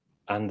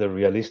under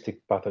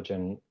realistic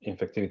pathogen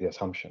infectivity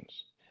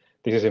assumptions.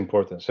 This is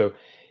important. So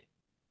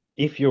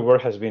if your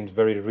work has been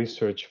very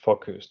research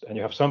focused and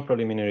you have some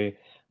preliminary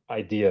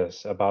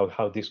ideas about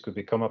how this could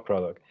become a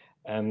product,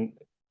 and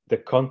the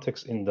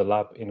context in the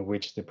lab in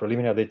which the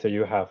preliminary data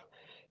you have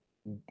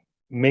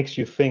makes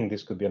you think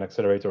this could be an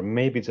accelerator,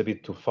 maybe it's a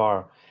bit too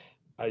far,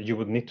 you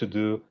would need to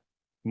do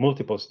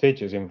multiple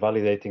stages in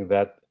validating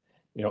that,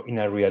 in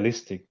a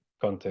realistic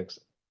context,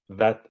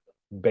 that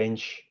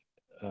bench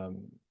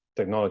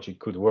technology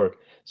could work.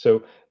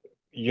 So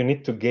you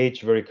need to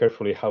gauge very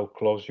carefully how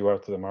close you are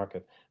to the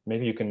market.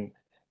 Maybe you can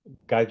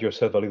guide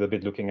yourself a little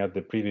bit looking at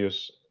the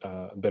previous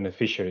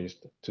beneficiaries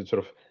to sort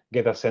of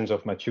get a sense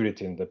of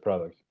maturity in the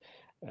product.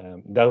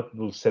 That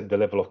will set the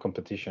level of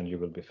competition you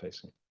will be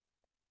facing.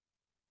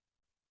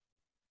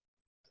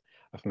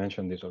 I've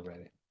mentioned this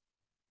already.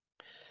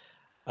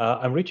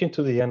 I'm reaching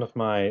to the end of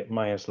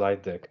my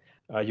slide deck.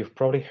 You've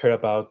probably heard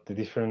about the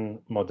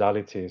different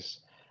modalities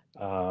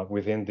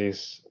within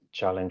this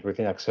challenge,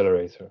 within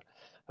Accelerator.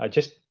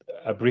 Just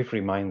a brief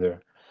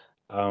reminder.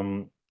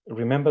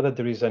 Remember that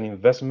there is an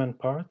investment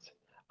part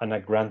and a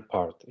grant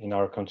part in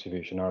our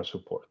contribution, our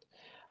support.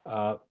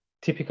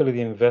 Typically,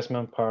 the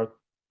investment part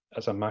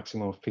has a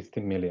maximum of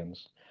 50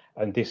 millions,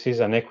 and this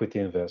is an equity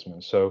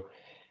investment. So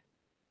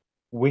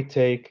we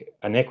take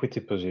an equity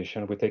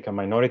position, we take a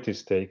minority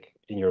stake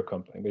in your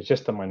company. It's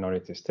just a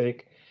minority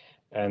stake.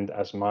 And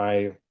as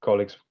my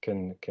colleagues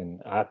can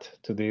add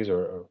to this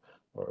or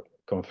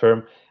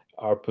confirm,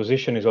 our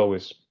position is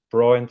always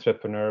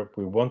pro-entrepreneur.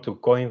 We want to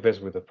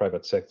co-invest with the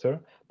private sector,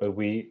 but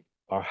we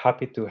are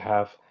happy to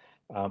have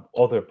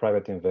other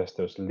private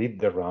investors lead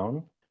the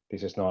round.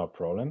 This is not a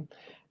problem.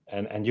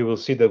 And you will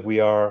see that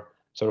we are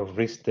sort of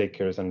risk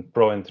takers and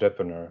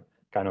pro-entrepreneur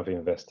kind of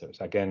investors.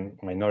 Again,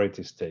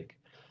 minority stake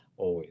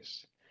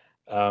always.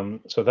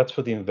 So that's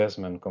for the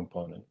investment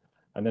component.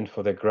 And then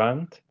for the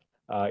grant,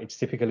 it's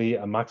typically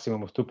a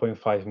maximum of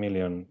 2.5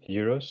 million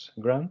euros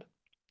grant.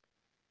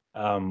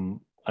 And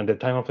the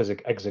time of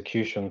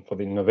execution for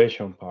the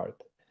innovation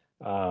part,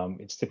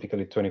 it's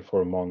typically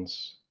 24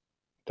 months.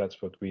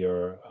 That's what we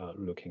are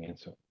looking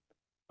into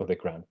for the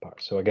grant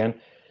part. So again,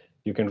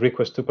 you can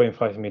request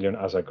 2.5 million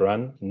as a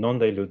grant,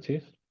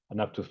 non-dilutive,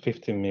 and up to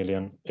 50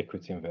 million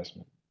equity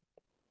investment.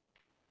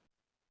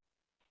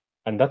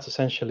 And that's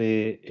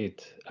essentially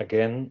it.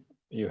 Again,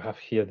 you have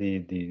here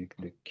the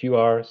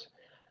QRs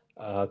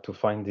to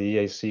find the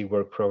EIC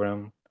work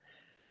program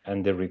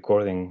and the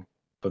recording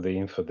for the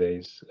info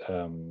days.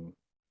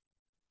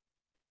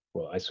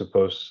 Well, I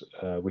suppose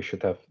we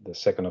should have the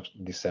 2nd of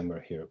December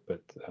here,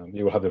 but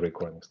you will have the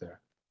recordings there.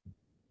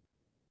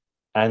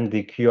 And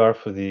the QR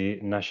for the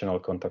national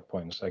contact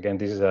points. Again,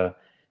 this is a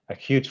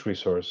huge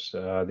resource.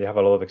 They have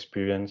a lot of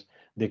experience.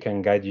 They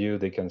can guide you.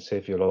 They can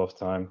save you a lot of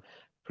time.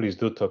 Please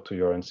do talk to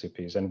your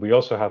NCPs. And we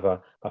also have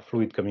a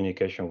fluid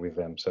communication with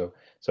them. So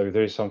if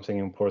there is something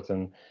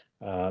important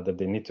that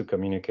they need to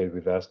communicate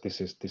with us, this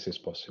is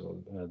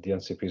possible. The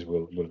NCPs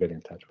will get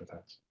in touch with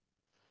us.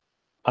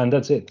 And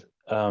that's it.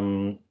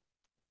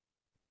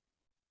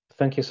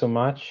 Thank you so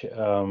much.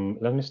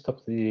 Let me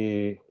stop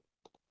the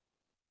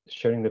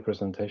sharing the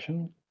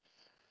presentation.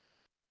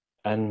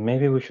 And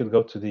maybe we should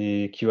go to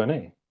the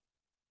Q&A.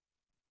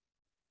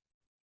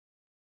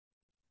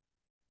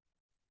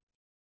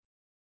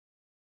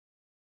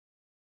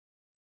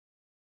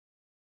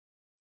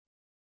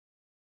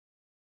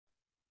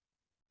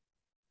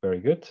 Very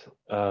good.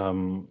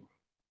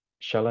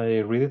 Shall I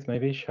read it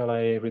maybe? Shall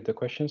I read the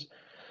questions?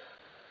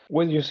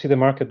 Where do you see the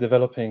market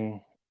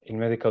developing in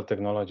medical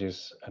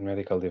technologies and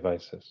medical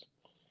devices?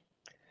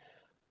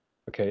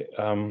 Okay,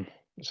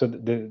 so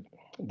the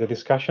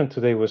discussion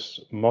today was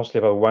mostly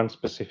about one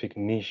specific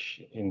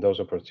niche in those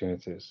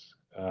opportunities.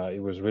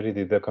 It was really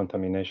the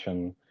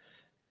decontamination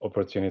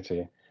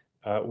opportunity.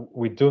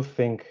 We do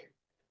think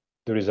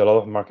there is a lot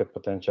of market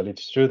potential.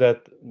 It's true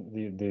that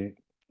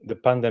the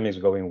pandemic is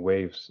going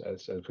waves,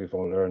 as we've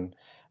all learned,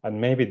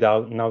 and maybe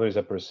now there is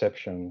a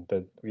perception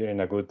that we are in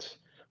a good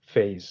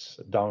phase,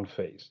 down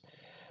phase.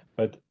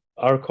 But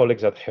our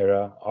colleagues at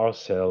HERA,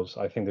 ourselves,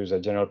 I think there's a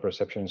general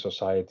perception in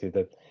society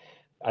that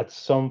at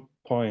some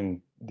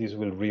point this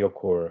will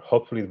reoccur.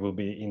 Hopefully, it will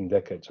be in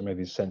decades or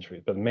maybe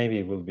centuries, but maybe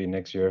it will be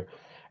next year.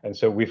 And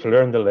so we've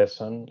learned the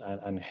lesson,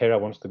 and HERA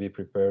wants to be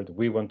prepared.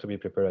 We want to be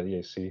prepared at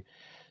EIC.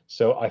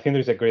 So I think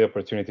there's a great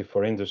opportunity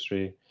for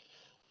industry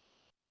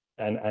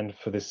and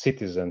for the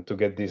citizen to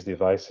get these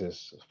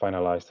devices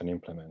finalized and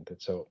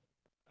implemented. So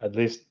at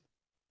least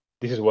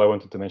this is what I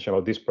wanted to mention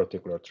about this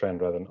particular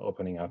trend rather than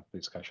opening up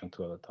discussion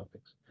to other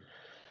topics.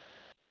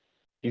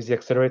 Is the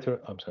accelerator,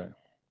 I'm sorry.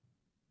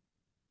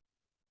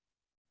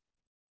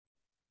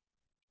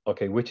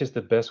 Okay, which is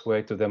the best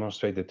way to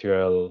demonstrate the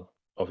TRL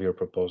of your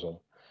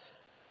proposal?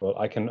 Well,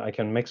 I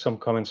can make some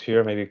comments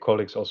here. Maybe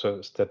colleagues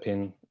also step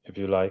in if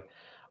you like.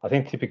 I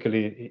think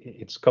typically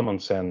it's common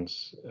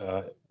sense.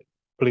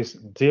 Please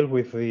deal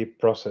with the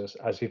process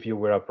as if you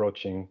were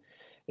approaching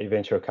a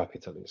venture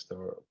capitalist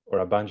or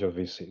a bunch of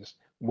VCs.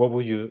 What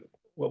will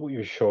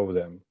you show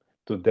them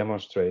to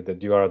demonstrate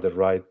that you are at the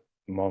right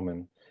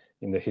moment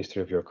in the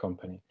history of your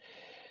company?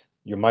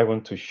 You might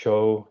want to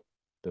show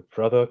the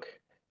product.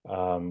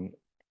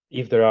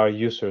 If there are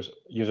users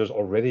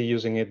already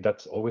using it,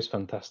 that's always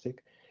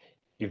fantastic.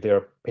 If they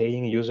are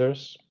paying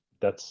users,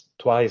 that's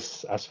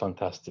twice as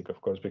fantastic, of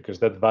course, because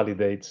that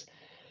validates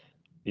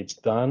it's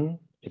done,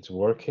 it's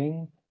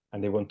working,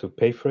 and they want to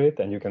pay for it,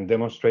 and you can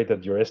demonstrate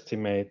that your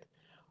estimate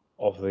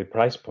of the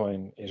price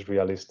point is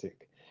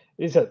realistic.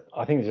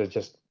 I think it's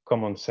just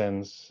common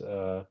sense.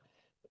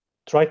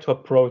 Try to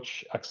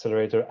approach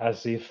Accelerator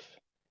as if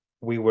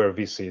we were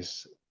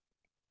VCs,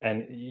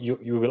 and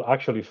you will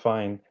actually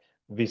find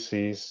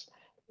VCs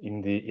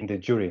in the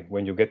jury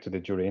when you get to the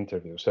jury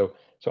interview. So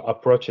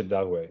approach it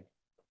that way.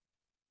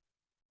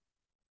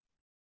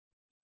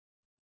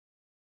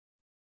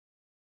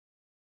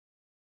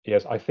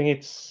 Yes, I think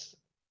it's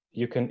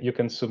you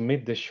can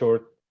submit the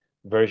short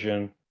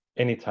version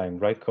anytime,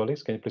 right,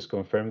 colleagues? Can you please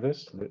confirm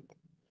this?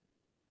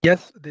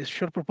 Yes, the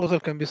short proposal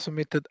can be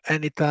submitted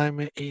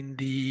anytime in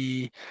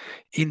the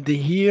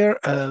year.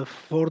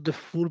 For the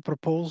full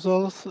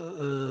proposals,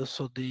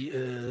 so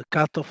the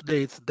cutoff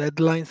dates,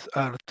 deadlines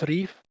are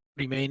 3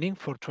 remaining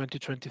for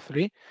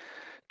 2023,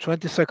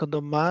 22nd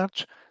of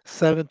March,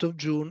 7th of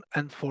June,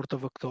 and 4th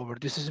of October.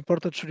 This is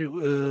important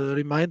to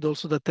remind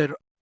also that they're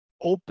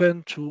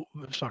open to,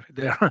 sorry,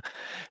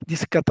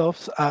 these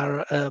cutoffs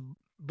are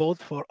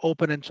both for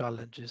open and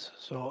challenges.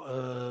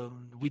 So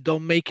we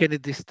don't make any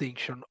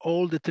distinction.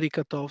 All the 3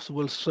 cutoffs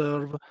will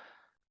serve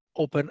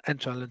open and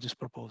challenges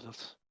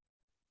proposals.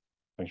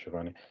 Thanks,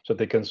 Giovanni. So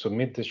they can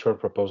submit the short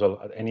proposal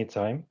at any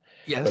time,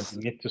 yes,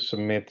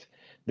 but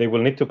they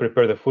will need to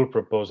prepare the full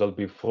proposal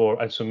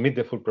before and submit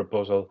the full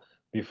proposal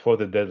before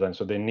the deadline.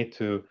 So they need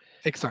to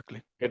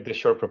exactly get the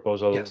short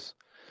proposal yes.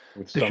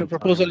 with The some short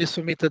proposal time. is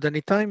submitted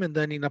anytime, and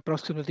then in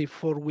approximately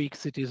 4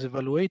 weeks it is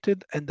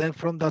evaluated, and then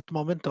from that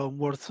moment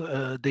onwards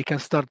they can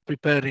start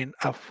preparing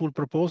a full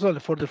proposal.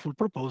 For the full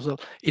proposal,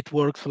 it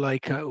works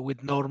like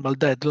with normal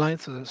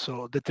deadlines.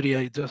 So the 3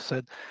 I just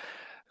said,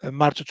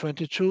 March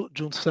 22,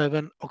 June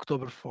 7,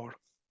 October 4.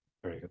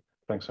 Very good.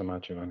 Thanks so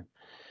much, Giovanni.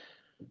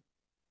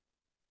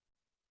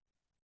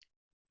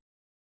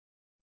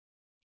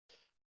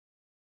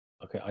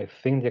 Okay, I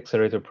think the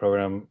accelerator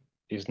program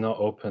is now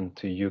open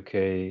to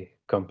UK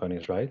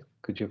companies, right?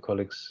 Could you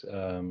colleagues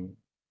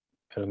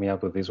help me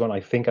out with this one?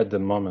 I think at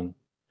the moment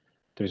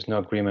there is no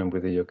agreement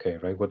with the UK,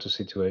 right? What's the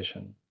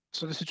situation?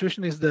 So the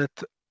situation is that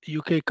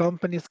UK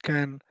companies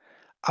can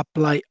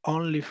apply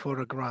only for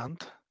a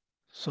grant,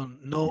 so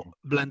no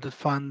blended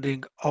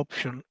funding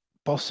option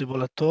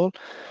possible at all.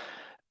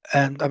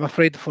 And I'm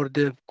afraid for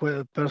the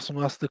person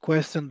who asked the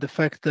question, the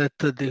fact that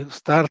the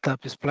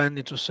startup is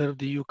planning to serve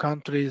the EU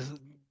countries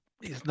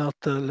is not,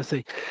 let's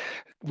say,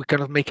 we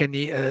cannot make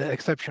any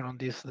exception on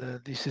this.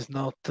 This is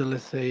not,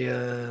 let's say,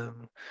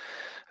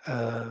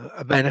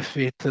 a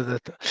benefit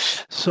that.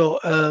 So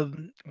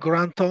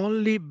grant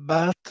only,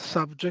 but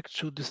subject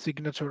to the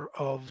signature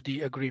of the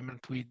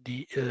agreement with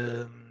the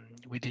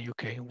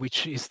UK,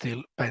 which is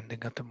still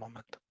pending at the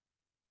moment.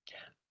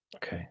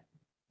 Okay.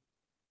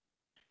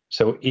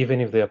 So even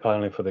if they apply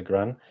only for the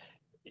grant,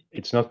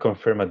 it's not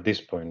confirmed at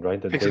this point,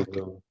 right? That Exactly.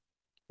 they will.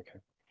 Okay.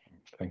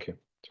 Thank you.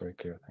 It's very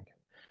clear. Thank you.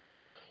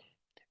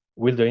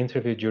 Will the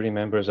interview jury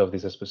members of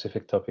this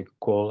specific topic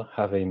call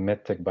have a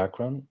medtech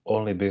background,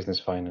 only business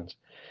finance?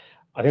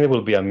 I think it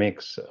will be a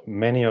mix.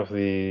 Many of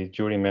the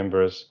jury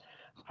members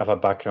have a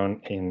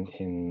background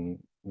in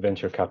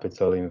venture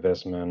capital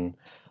investment,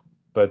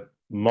 but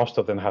most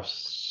of them have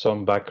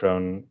some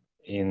background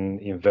in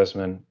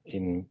investment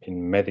in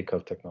medical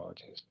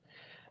technologies.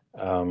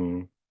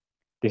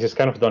 This is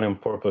kind of done on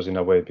purpose in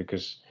a way,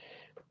 because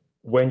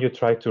when you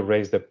try to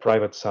raise the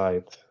private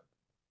side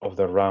of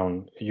the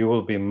round, you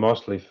will be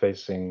mostly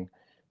facing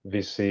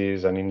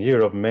VCs, and in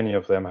Europe, many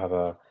of them have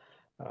a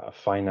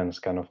finance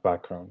kind of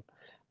background.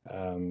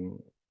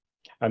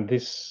 And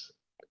this,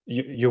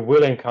 you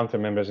will encounter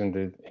members in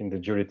the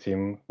jury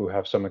team who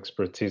have some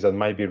expertise that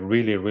might be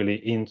really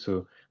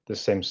into the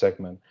same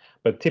segment.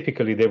 But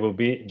typically, they will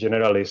be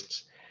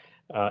generalists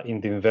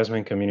in the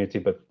investment community,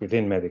 but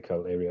within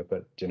medical area,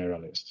 but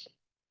generalists.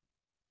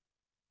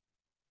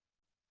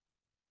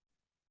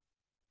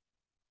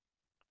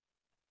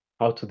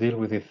 How to deal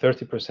with the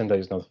 30% that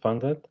is not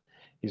funded?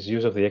 Is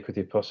use of the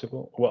equity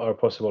possible? What are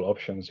possible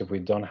options if we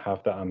don't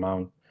have that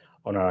amount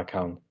on our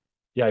account?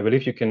 Yeah, I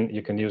believe you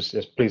can use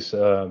this. Please,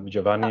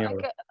 Giovanni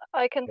or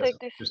I can yes, take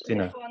this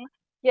Justina. one.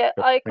 Yeah,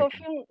 Sure, I thank you.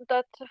 confirm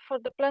that for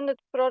the planned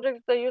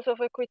projects, the use of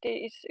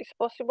equity is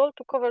possible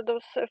to cover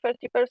those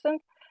 30%.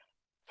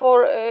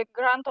 For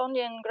grant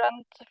only and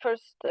grant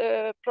first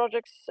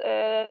projects,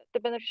 the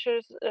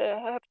beneficiaries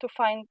have to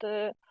find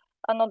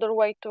another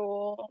way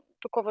to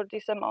cover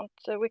this amount.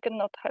 We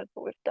cannot help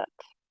with that.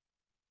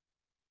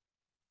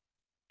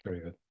 Very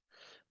good.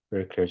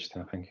 Very clear,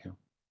 Justina. Thank you.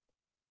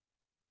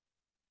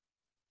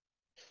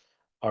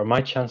 Are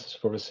my chances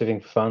for receiving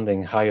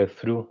funding higher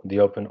through the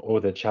open or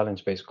the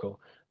challenge-based call?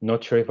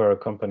 Not sure if our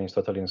company is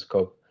totally in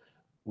scope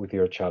with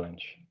your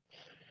challenge.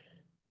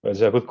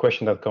 It's a good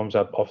question that comes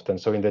up often.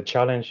 So in the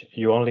challenge,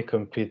 you only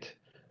compete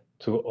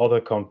to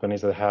other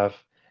companies that have,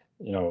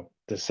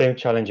 the same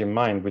challenge in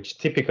mind, which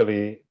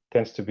typically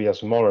tends to be a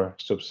smaller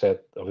subset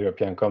of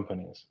European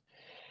companies.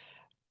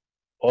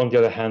 On the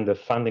other hand, the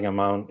funding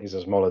amount is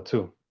smaller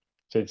too.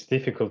 So it's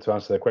difficult to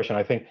answer the question.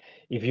 I think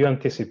if you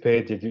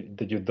anticipate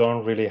that you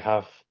don't really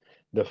have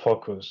the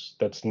focus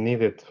that's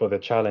needed for the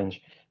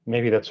challenge,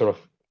 maybe that sort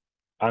of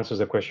answers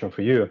the question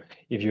for you.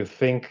 If you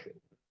think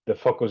the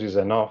focus is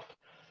enough,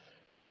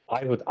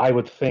 I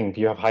would think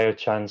you have higher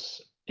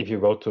chance if you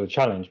go to a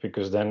challenge,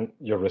 because then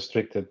you're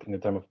restricted in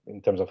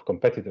terms of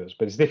competitors.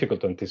 But it's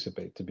difficult to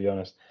anticipate, to be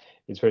honest.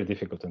 It's very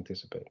difficult to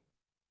anticipate.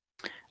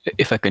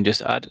 If I can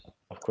just add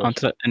Of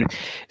onto that, and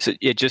so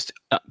yeah, just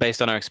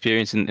based on our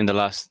experience in the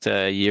last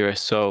year or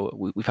so,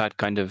 we've had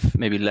kind of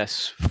maybe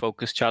less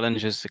focused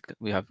challenges.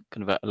 We have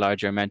kind of a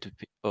larger amount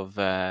of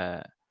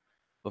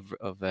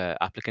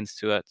applicants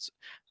to it,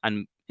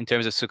 and in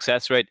terms of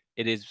success rate,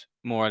 it is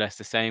more or less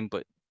the same.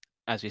 But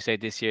as we say,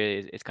 this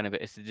year it's kind of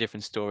it's a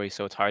different story,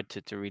 so it's hard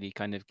to really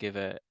kind of give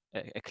a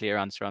clear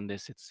answer on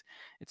this.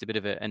 It's a bit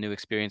of a new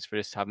experience for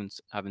us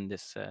having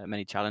this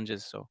many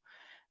challenges. So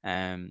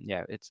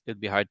yeah, it'd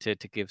be hard to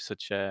give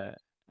such a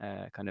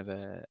kind of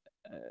a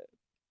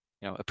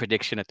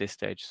prediction at this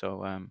stage.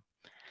 So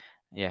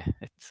yeah,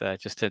 it's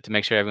just to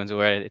make sure everyone's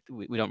aware.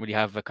 We don't really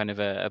have a kind of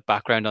a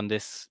background on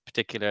this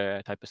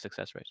particular type of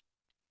success rate.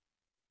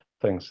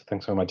 Thanks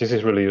so much. This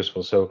is really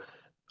useful. So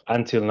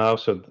until now,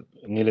 so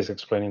Neil is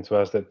explaining to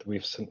us that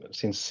we've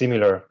seen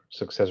similar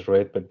success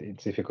rate, but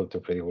it's difficult to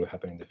predict what will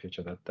happen in the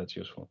future. That's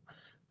useful.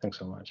 Thanks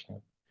so much. Yeah.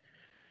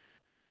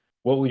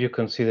 What would you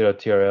consider a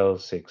TRL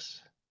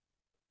 6?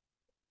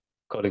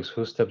 Colleagues,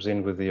 who steps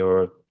in with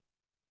your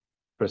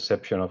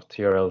perception of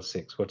TRL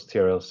 6? What's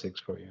TRL 6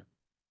 for you?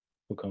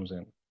 Who comes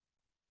in?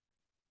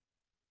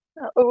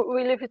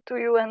 We leave it to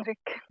you,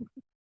 Enric.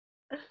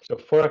 So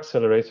for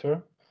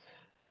Accelerator,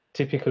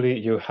 typically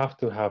you have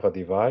to have a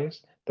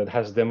device that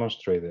has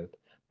demonstrated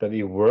that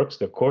it works,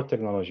 the core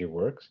technology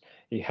works.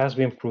 It has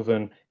been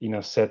proven in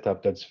a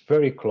setup that's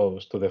very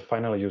close to the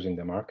final use in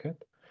the market.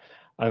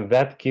 And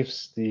that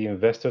gives the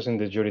investors in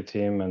the jury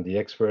team and the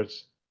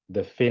experts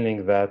the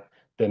feeling that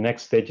the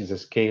next stage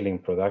is scaling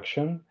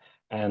production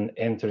and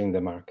entering the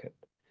market.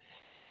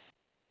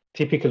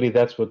 typically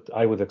that's what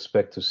I would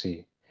expect to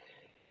see.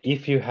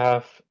 If you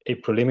have a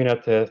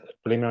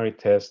preliminary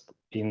test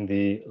in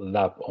the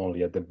lab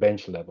only at the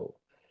bench level,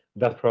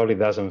 that probably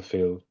doesn't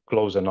feel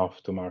close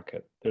enough to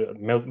market. There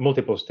are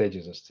multiple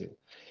stages still.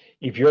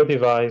 If your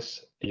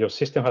device, your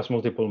system has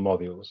multiple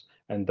modules,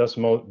 and those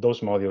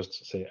modules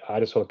say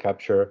aerosol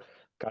capture,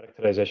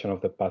 characterization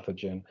of the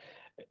pathogen,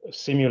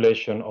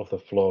 simulation of the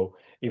flow,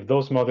 if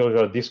those modules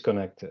are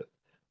disconnected,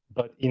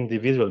 but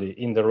individually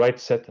in the right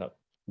setup,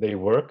 they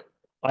work,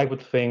 I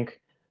would think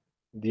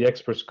the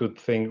experts could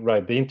think,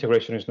 right, the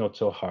integration is not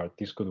so hard,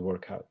 this could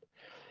work out.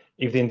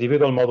 If the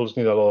individual models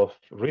need a lot of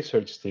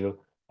research still,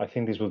 I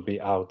think this would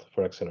be out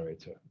for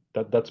Accelerator.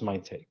 That's my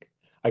take.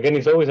 Again,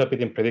 it's always a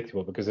bit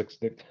unpredictable because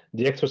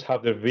the experts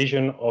have their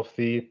vision of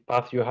the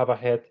path you have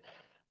ahead,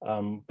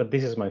 but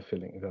this is my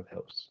feeling, if that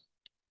helps.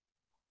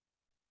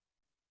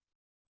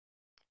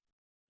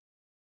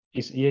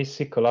 Is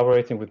EIC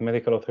collaborating with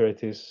medical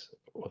authorities,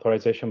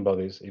 authorization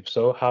bodies? If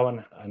so, how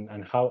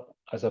and how,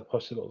 as a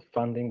possible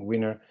funding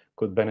winner,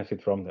 could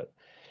benefit from that?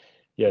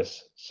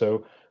 Yes,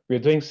 so we're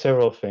doing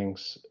several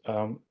things.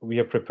 We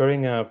are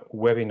preparing a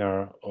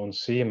webinar on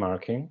CE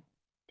marking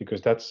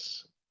because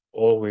that's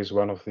always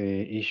one of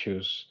the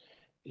issues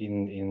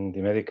in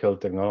the medical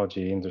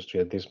technology industry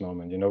at this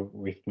moment. You know,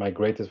 we've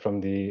migrated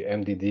from the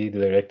MDD, the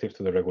directive,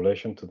 to the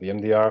regulation, to the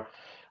MDR,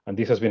 and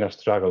this has been a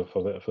struggle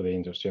for the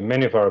industry. And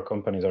many of our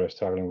companies are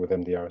struggling with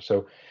MDR.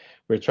 So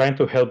we're trying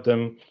to help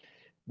them.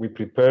 We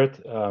prepared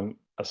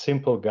a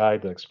simple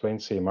guide that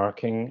explains CE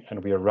marking,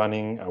 and we are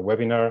running a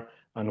webinar,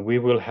 and we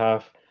will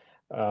have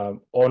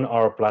on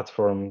our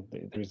platform,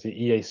 there's the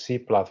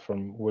EIC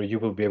platform where you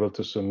will be able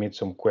to submit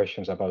some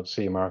questions about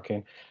CE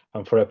marking.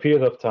 And for a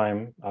period of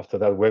time after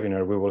that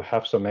webinar, we will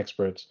have some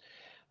experts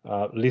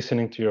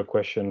listening to your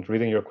questions,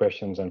 reading your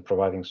questions, and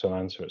providing some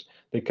answers.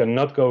 They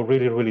cannot go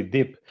really, really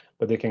deep,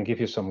 but they can give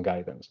you some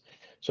guidance.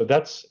 So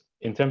that's,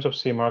 in terms of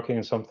CE marking,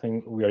 is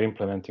something we are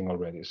implementing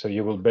already. So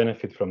you will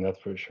benefit from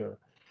that for sure.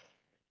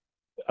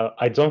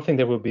 I don't think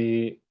there will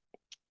be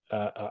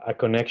a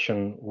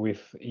connection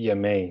with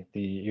EMA, the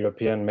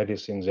European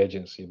Medicines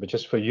Agency, but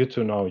just for you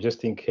to know,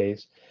 just in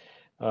case,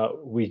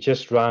 we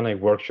just ran a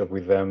workshop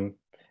with them,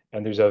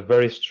 and there's a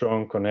very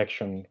strong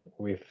connection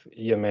with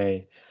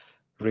EMA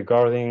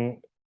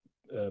regarding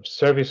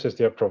services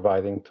they are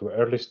providing to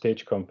early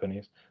stage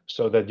companies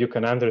so that you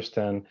can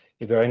understand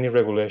if there are any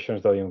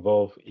regulations that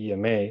involve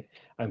EMA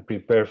and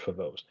prepare for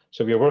those.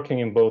 So we are working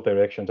in both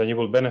directions, and you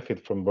will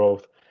benefit from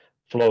both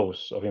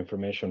flows of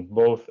information,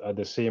 both at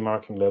the CE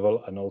marking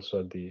level and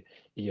also at the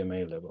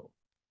EMA level.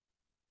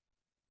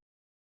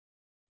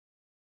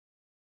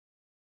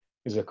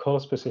 Is the call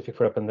specific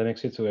for a pandemic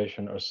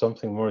situation or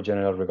something more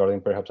general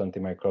regarding perhaps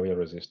antimicrobial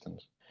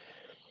resistance?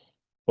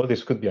 Well,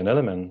 this could be an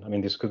element. I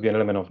mean, this could be an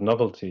element of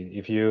novelty.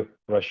 If you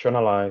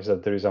rationalize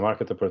that there is a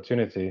market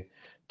opportunity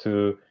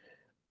to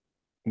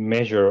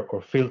measure or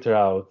filter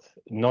out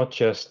not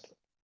just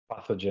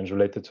pathogens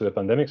related to the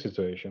pandemic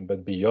situation,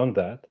 but beyond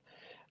that,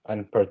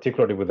 and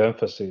particularly with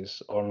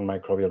emphasis on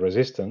microbial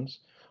resistance,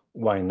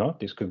 why not?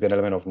 This could be an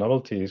element of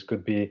novelty. This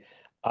could be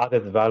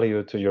added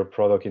value to your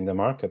product in the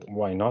market.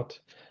 Why not?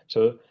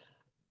 So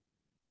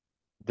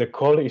the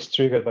call is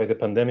triggered by the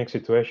pandemic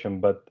situation,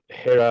 but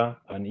HERA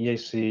and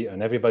EIC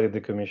and everybody at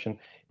the Commission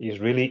is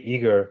really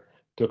eager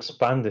to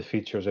expand the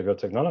features of your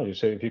technology.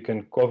 So if you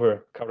can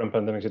cover current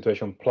pandemic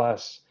situation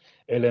plus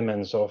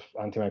elements of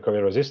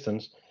antimicrobial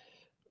resistance,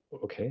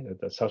 okay,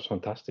 that sounds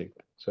fantastic.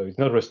 So it's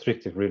not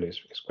restrictive, really.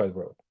 It's quite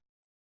broad.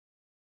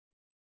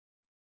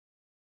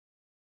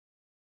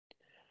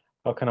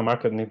 How can a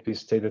market need be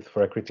stated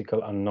for a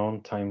critical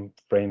unknown time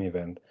frame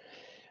event?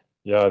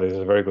 Yeah, this is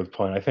a very good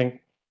point. I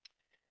think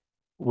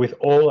with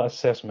all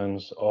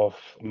assessments of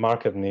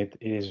market need,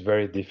 it is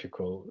very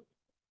difficult.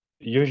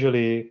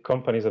 Usually,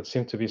 companies that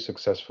seem to be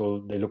successful,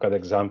 they look at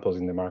examples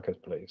in the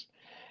marketplace.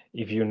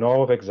 If you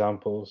know of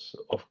examples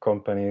of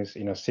companies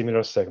in a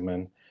similar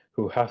segment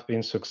who have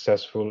been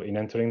successful in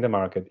entering the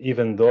market,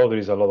 even though there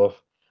is a lot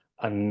of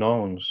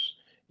unknowns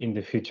in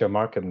the future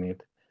market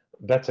need,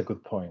 that's a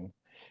good point.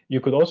 You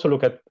could also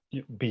look at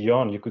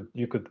beyond.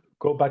 You could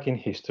go back in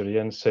history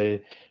and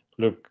say,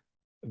 look,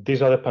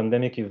 these are the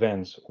pandemic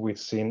events we've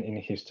seen in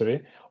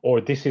history,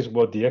 or this is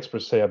what the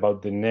experts say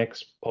about the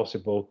next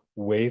possible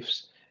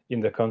waves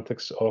in the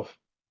context of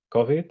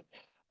COVID.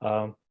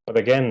 But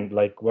again,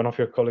 like one of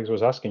your colleagues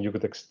was asking, you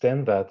could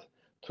extend that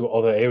to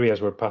other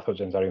areas where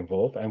pathogens are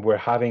involved, and we're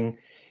having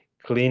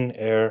clean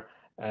air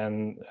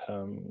and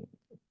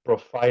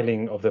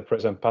profiling of the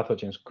present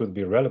pathogens could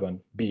be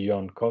relevant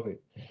beyond COVID.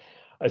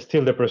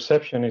 Still, the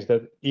perception is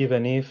that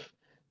even if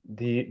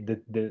the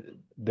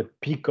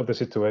peak of the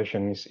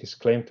situation is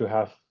claimed to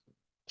have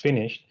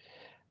finished,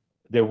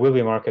 there will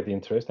be market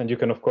interest, and you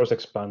can of course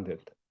expand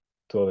it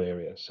to other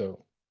areas.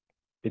 So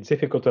it's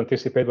difficult to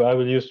anticipate, but I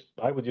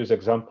would use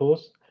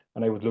examples,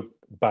 and I would look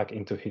back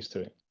into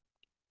history.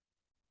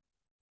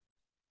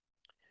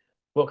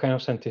 What kind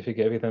of scientific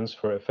evidence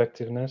for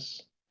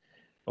effectiveness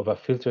of a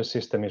filter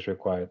system is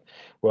required?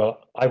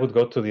 Well, I would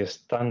go to the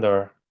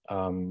standard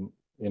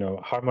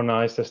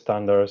harmonize the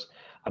standards,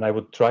 and I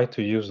would try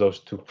to use those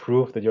to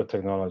prove that your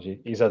technology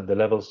is at the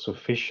level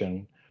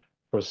sufficient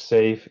for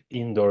safe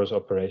indoors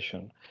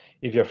operation.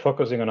 If you're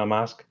focusing on a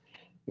mask,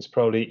 it's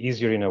probably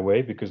easier in a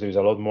way because there's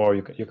a lot more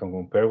you can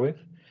compare with.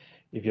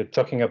 If you're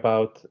talking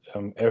about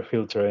air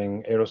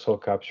filtering,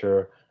 aerosol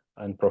capture,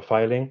 and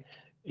profiling,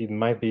 it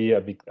might be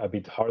a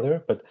bit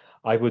harder, but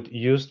I would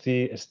use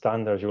the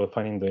standards you will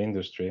find in the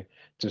industry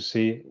to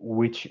see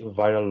which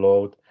viral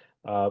load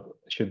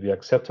should be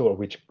acceptable,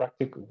 which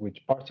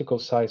particle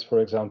size, for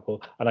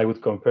example, and I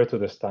would compare to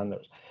the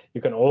standards.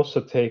 You can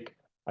also take,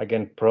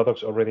 again,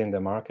 products already in the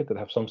market that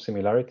have some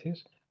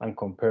similarities and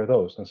compare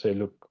those and say,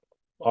 look,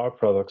 our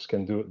products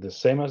can do the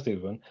same as this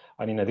one,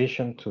 and in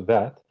addition to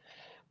that,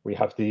 we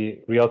have the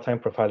real-time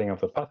profiling of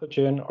the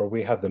pathogen, or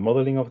we have the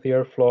modeling of the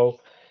airflow,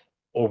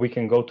 or we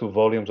can go to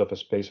volumes of a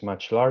space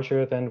much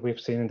larger than we've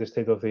seen in the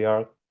state of the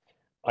art.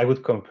 I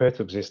would compare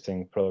to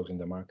existing products in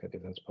the market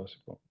if that's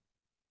possible.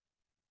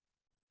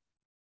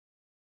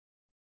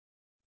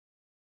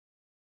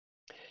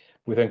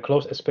 With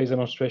enclosed space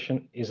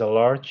demonstration, is a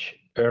large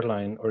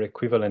airline or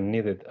equivalent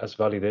needed as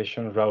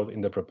validation route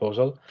in the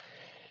proposal?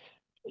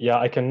 Yeah,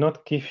 I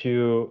cannot give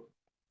you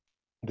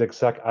the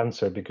exact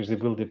answer because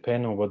it will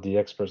depend on what the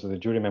experts or the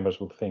jury members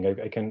will think.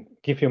 I can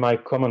give you my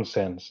common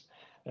sense.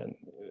 And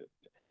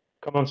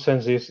common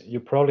sense is you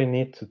probably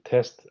need to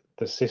test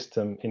the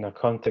system in a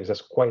context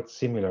that's quite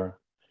similar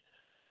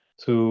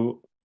to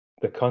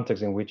the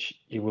context in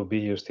which it will be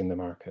used in the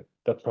market.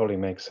 That probably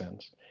makes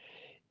sense.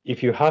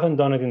 If you haven't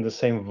done it in the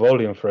same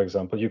volume, for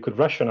example, you could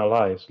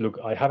rationalize, look,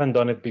 I haven't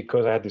done it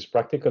because I had this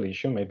practical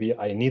issue. Maybe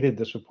I needed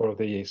the support of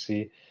the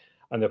EIC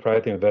and the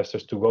private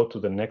investors to go to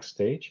the next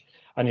stage.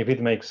 And if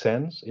it makes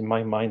sense, in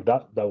my mind,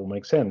 that will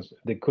make sense.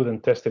 They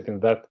couldn't test it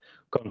in that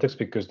context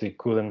because they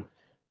couldn't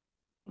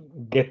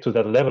get to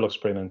that level of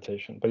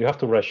experimentation, but you have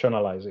to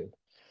rationalize it.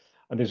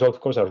 And there's, of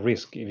course, a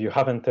risk. If you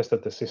haven't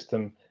tested the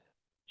system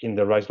in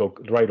the right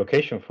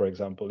location, for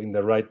example, in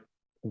the right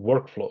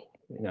workflow,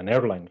 in an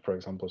airline, for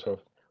example, sort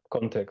of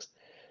context,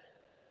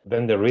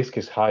 then the risk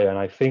is high, and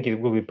I think it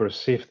will be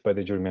perceived by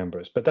the jury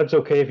members. But that's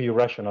okay if you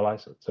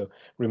rationalize it. So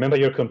remember,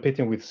 you're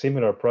competing with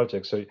similar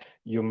projects, so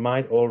you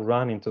might all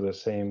run into the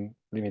same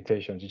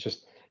limitations.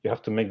 You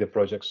have to make the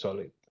project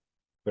solid,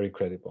 very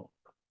credible.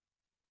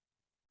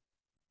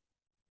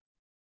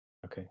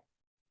 Okay.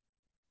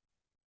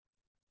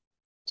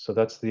 So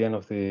that's the end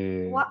of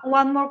the...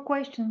 One more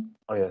question.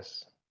 Oh,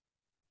 yes.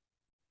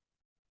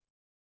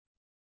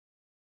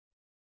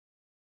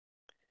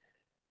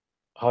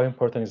 How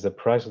important is the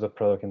price of the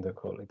product in the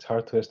call? It's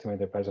hard to estimate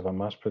the price of a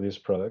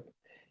mass-produced product.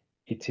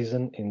 It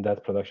isn't in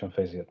that production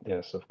phase yet.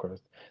 Yes, of course.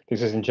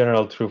 This is in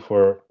general true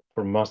for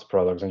most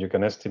products, and you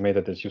can estimate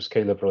that as you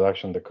scale the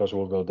production, the cost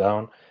will go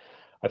down.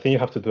 I think you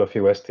have to do a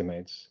few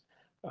estimates.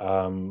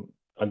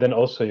 And then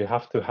also you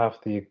have to have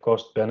the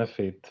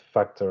cost-benefit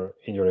factor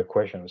in your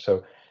equation.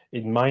 So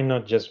it might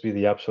not just be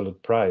the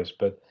absolute price,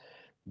 but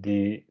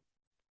the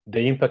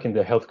impact in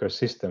the healthcare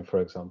system,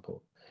 for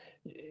example.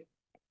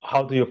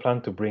 How do you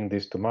plan to bring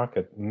this to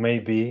market?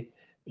 Maybe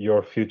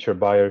your future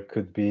buyer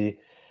could be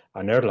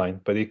an airline,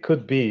 but it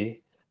could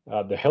be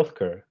the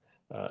healthcare.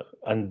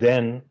 And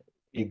then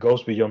it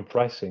goes beyond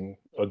pricing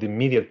or the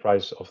immediate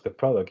price of the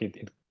product.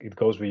 It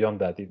goes beyond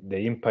that.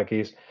 The impact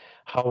is,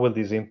 how will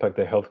this impact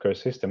the healthcare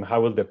system? How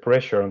will the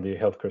pressure on the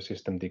healthcare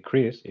system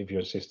decrease if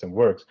your system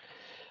works?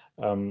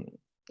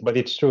 But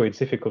it's true, it's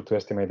difficult to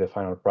estimate the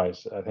final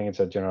price. I think it's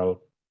a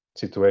general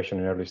situation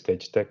in early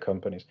stage tech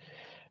companies.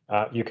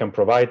 You can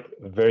provide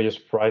various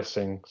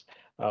pricings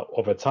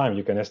over time.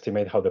 You can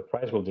estimate how the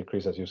price will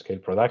decrease as you scale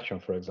production,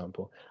 for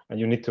example. And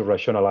you need to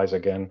rationalize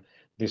again,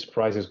 this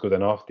price is good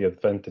enough, the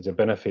advantage, the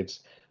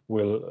benefits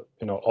will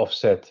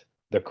offset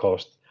the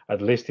cost,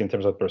 at least in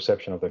terms of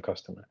perception of the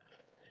customer.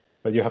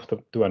 But you have to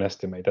do an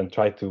estimate and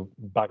try to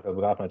back that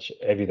with as much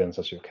evidence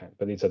as you can.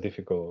 But it's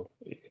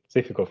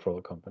difficult for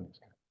all companies.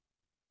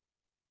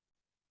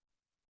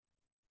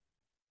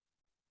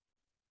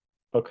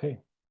 Okay.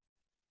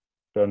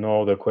 There are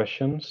no other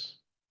questions.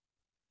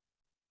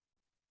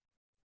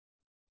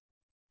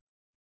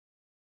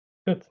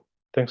 Good.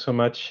 Thanks so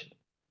much,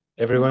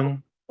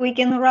 everyone. We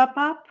can wrap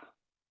up.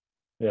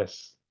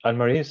 Yes.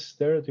 Anne-Marie is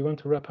there. Do you want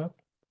to wrap up?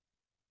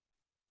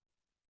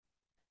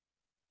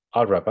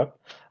 I'll wrap up.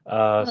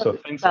 So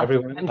thanks,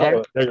 everyone. I'm there.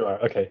 Oh, there you are.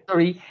 Okay.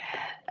 Sorry.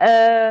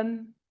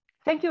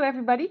 Thank you,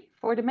 everybody,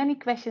 for the many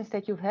questions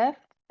that you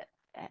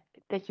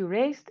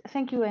raised.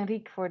 Thank you,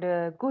 Enrique, for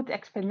the good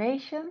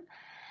explanation.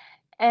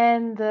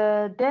 And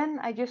then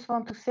I just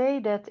want to say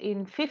that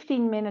in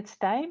 15 minutes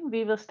time,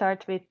 we will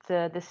start with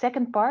the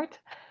second part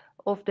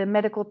of the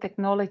medical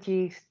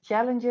technologies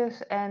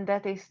challenges, and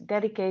that is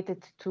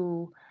dedicated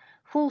to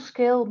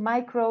full-scale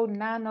micro,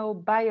 nano,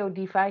 bio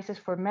devices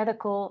for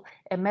medical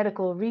and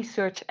medical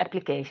research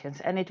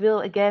applications. And it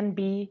will again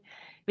be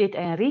with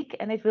Enrique,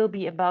 and it will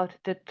be about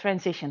the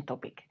transition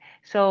topic.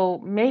 So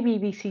maybe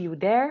we see you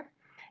there.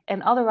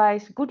 And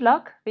otherwise, good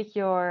luck with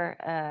your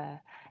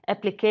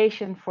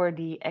application for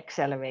the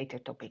accelerator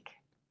topic.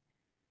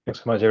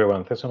 Thanks so much,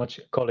 everyone. Thanks so much,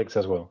 colleagues,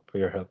 as well, for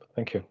your help.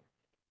 Thank you.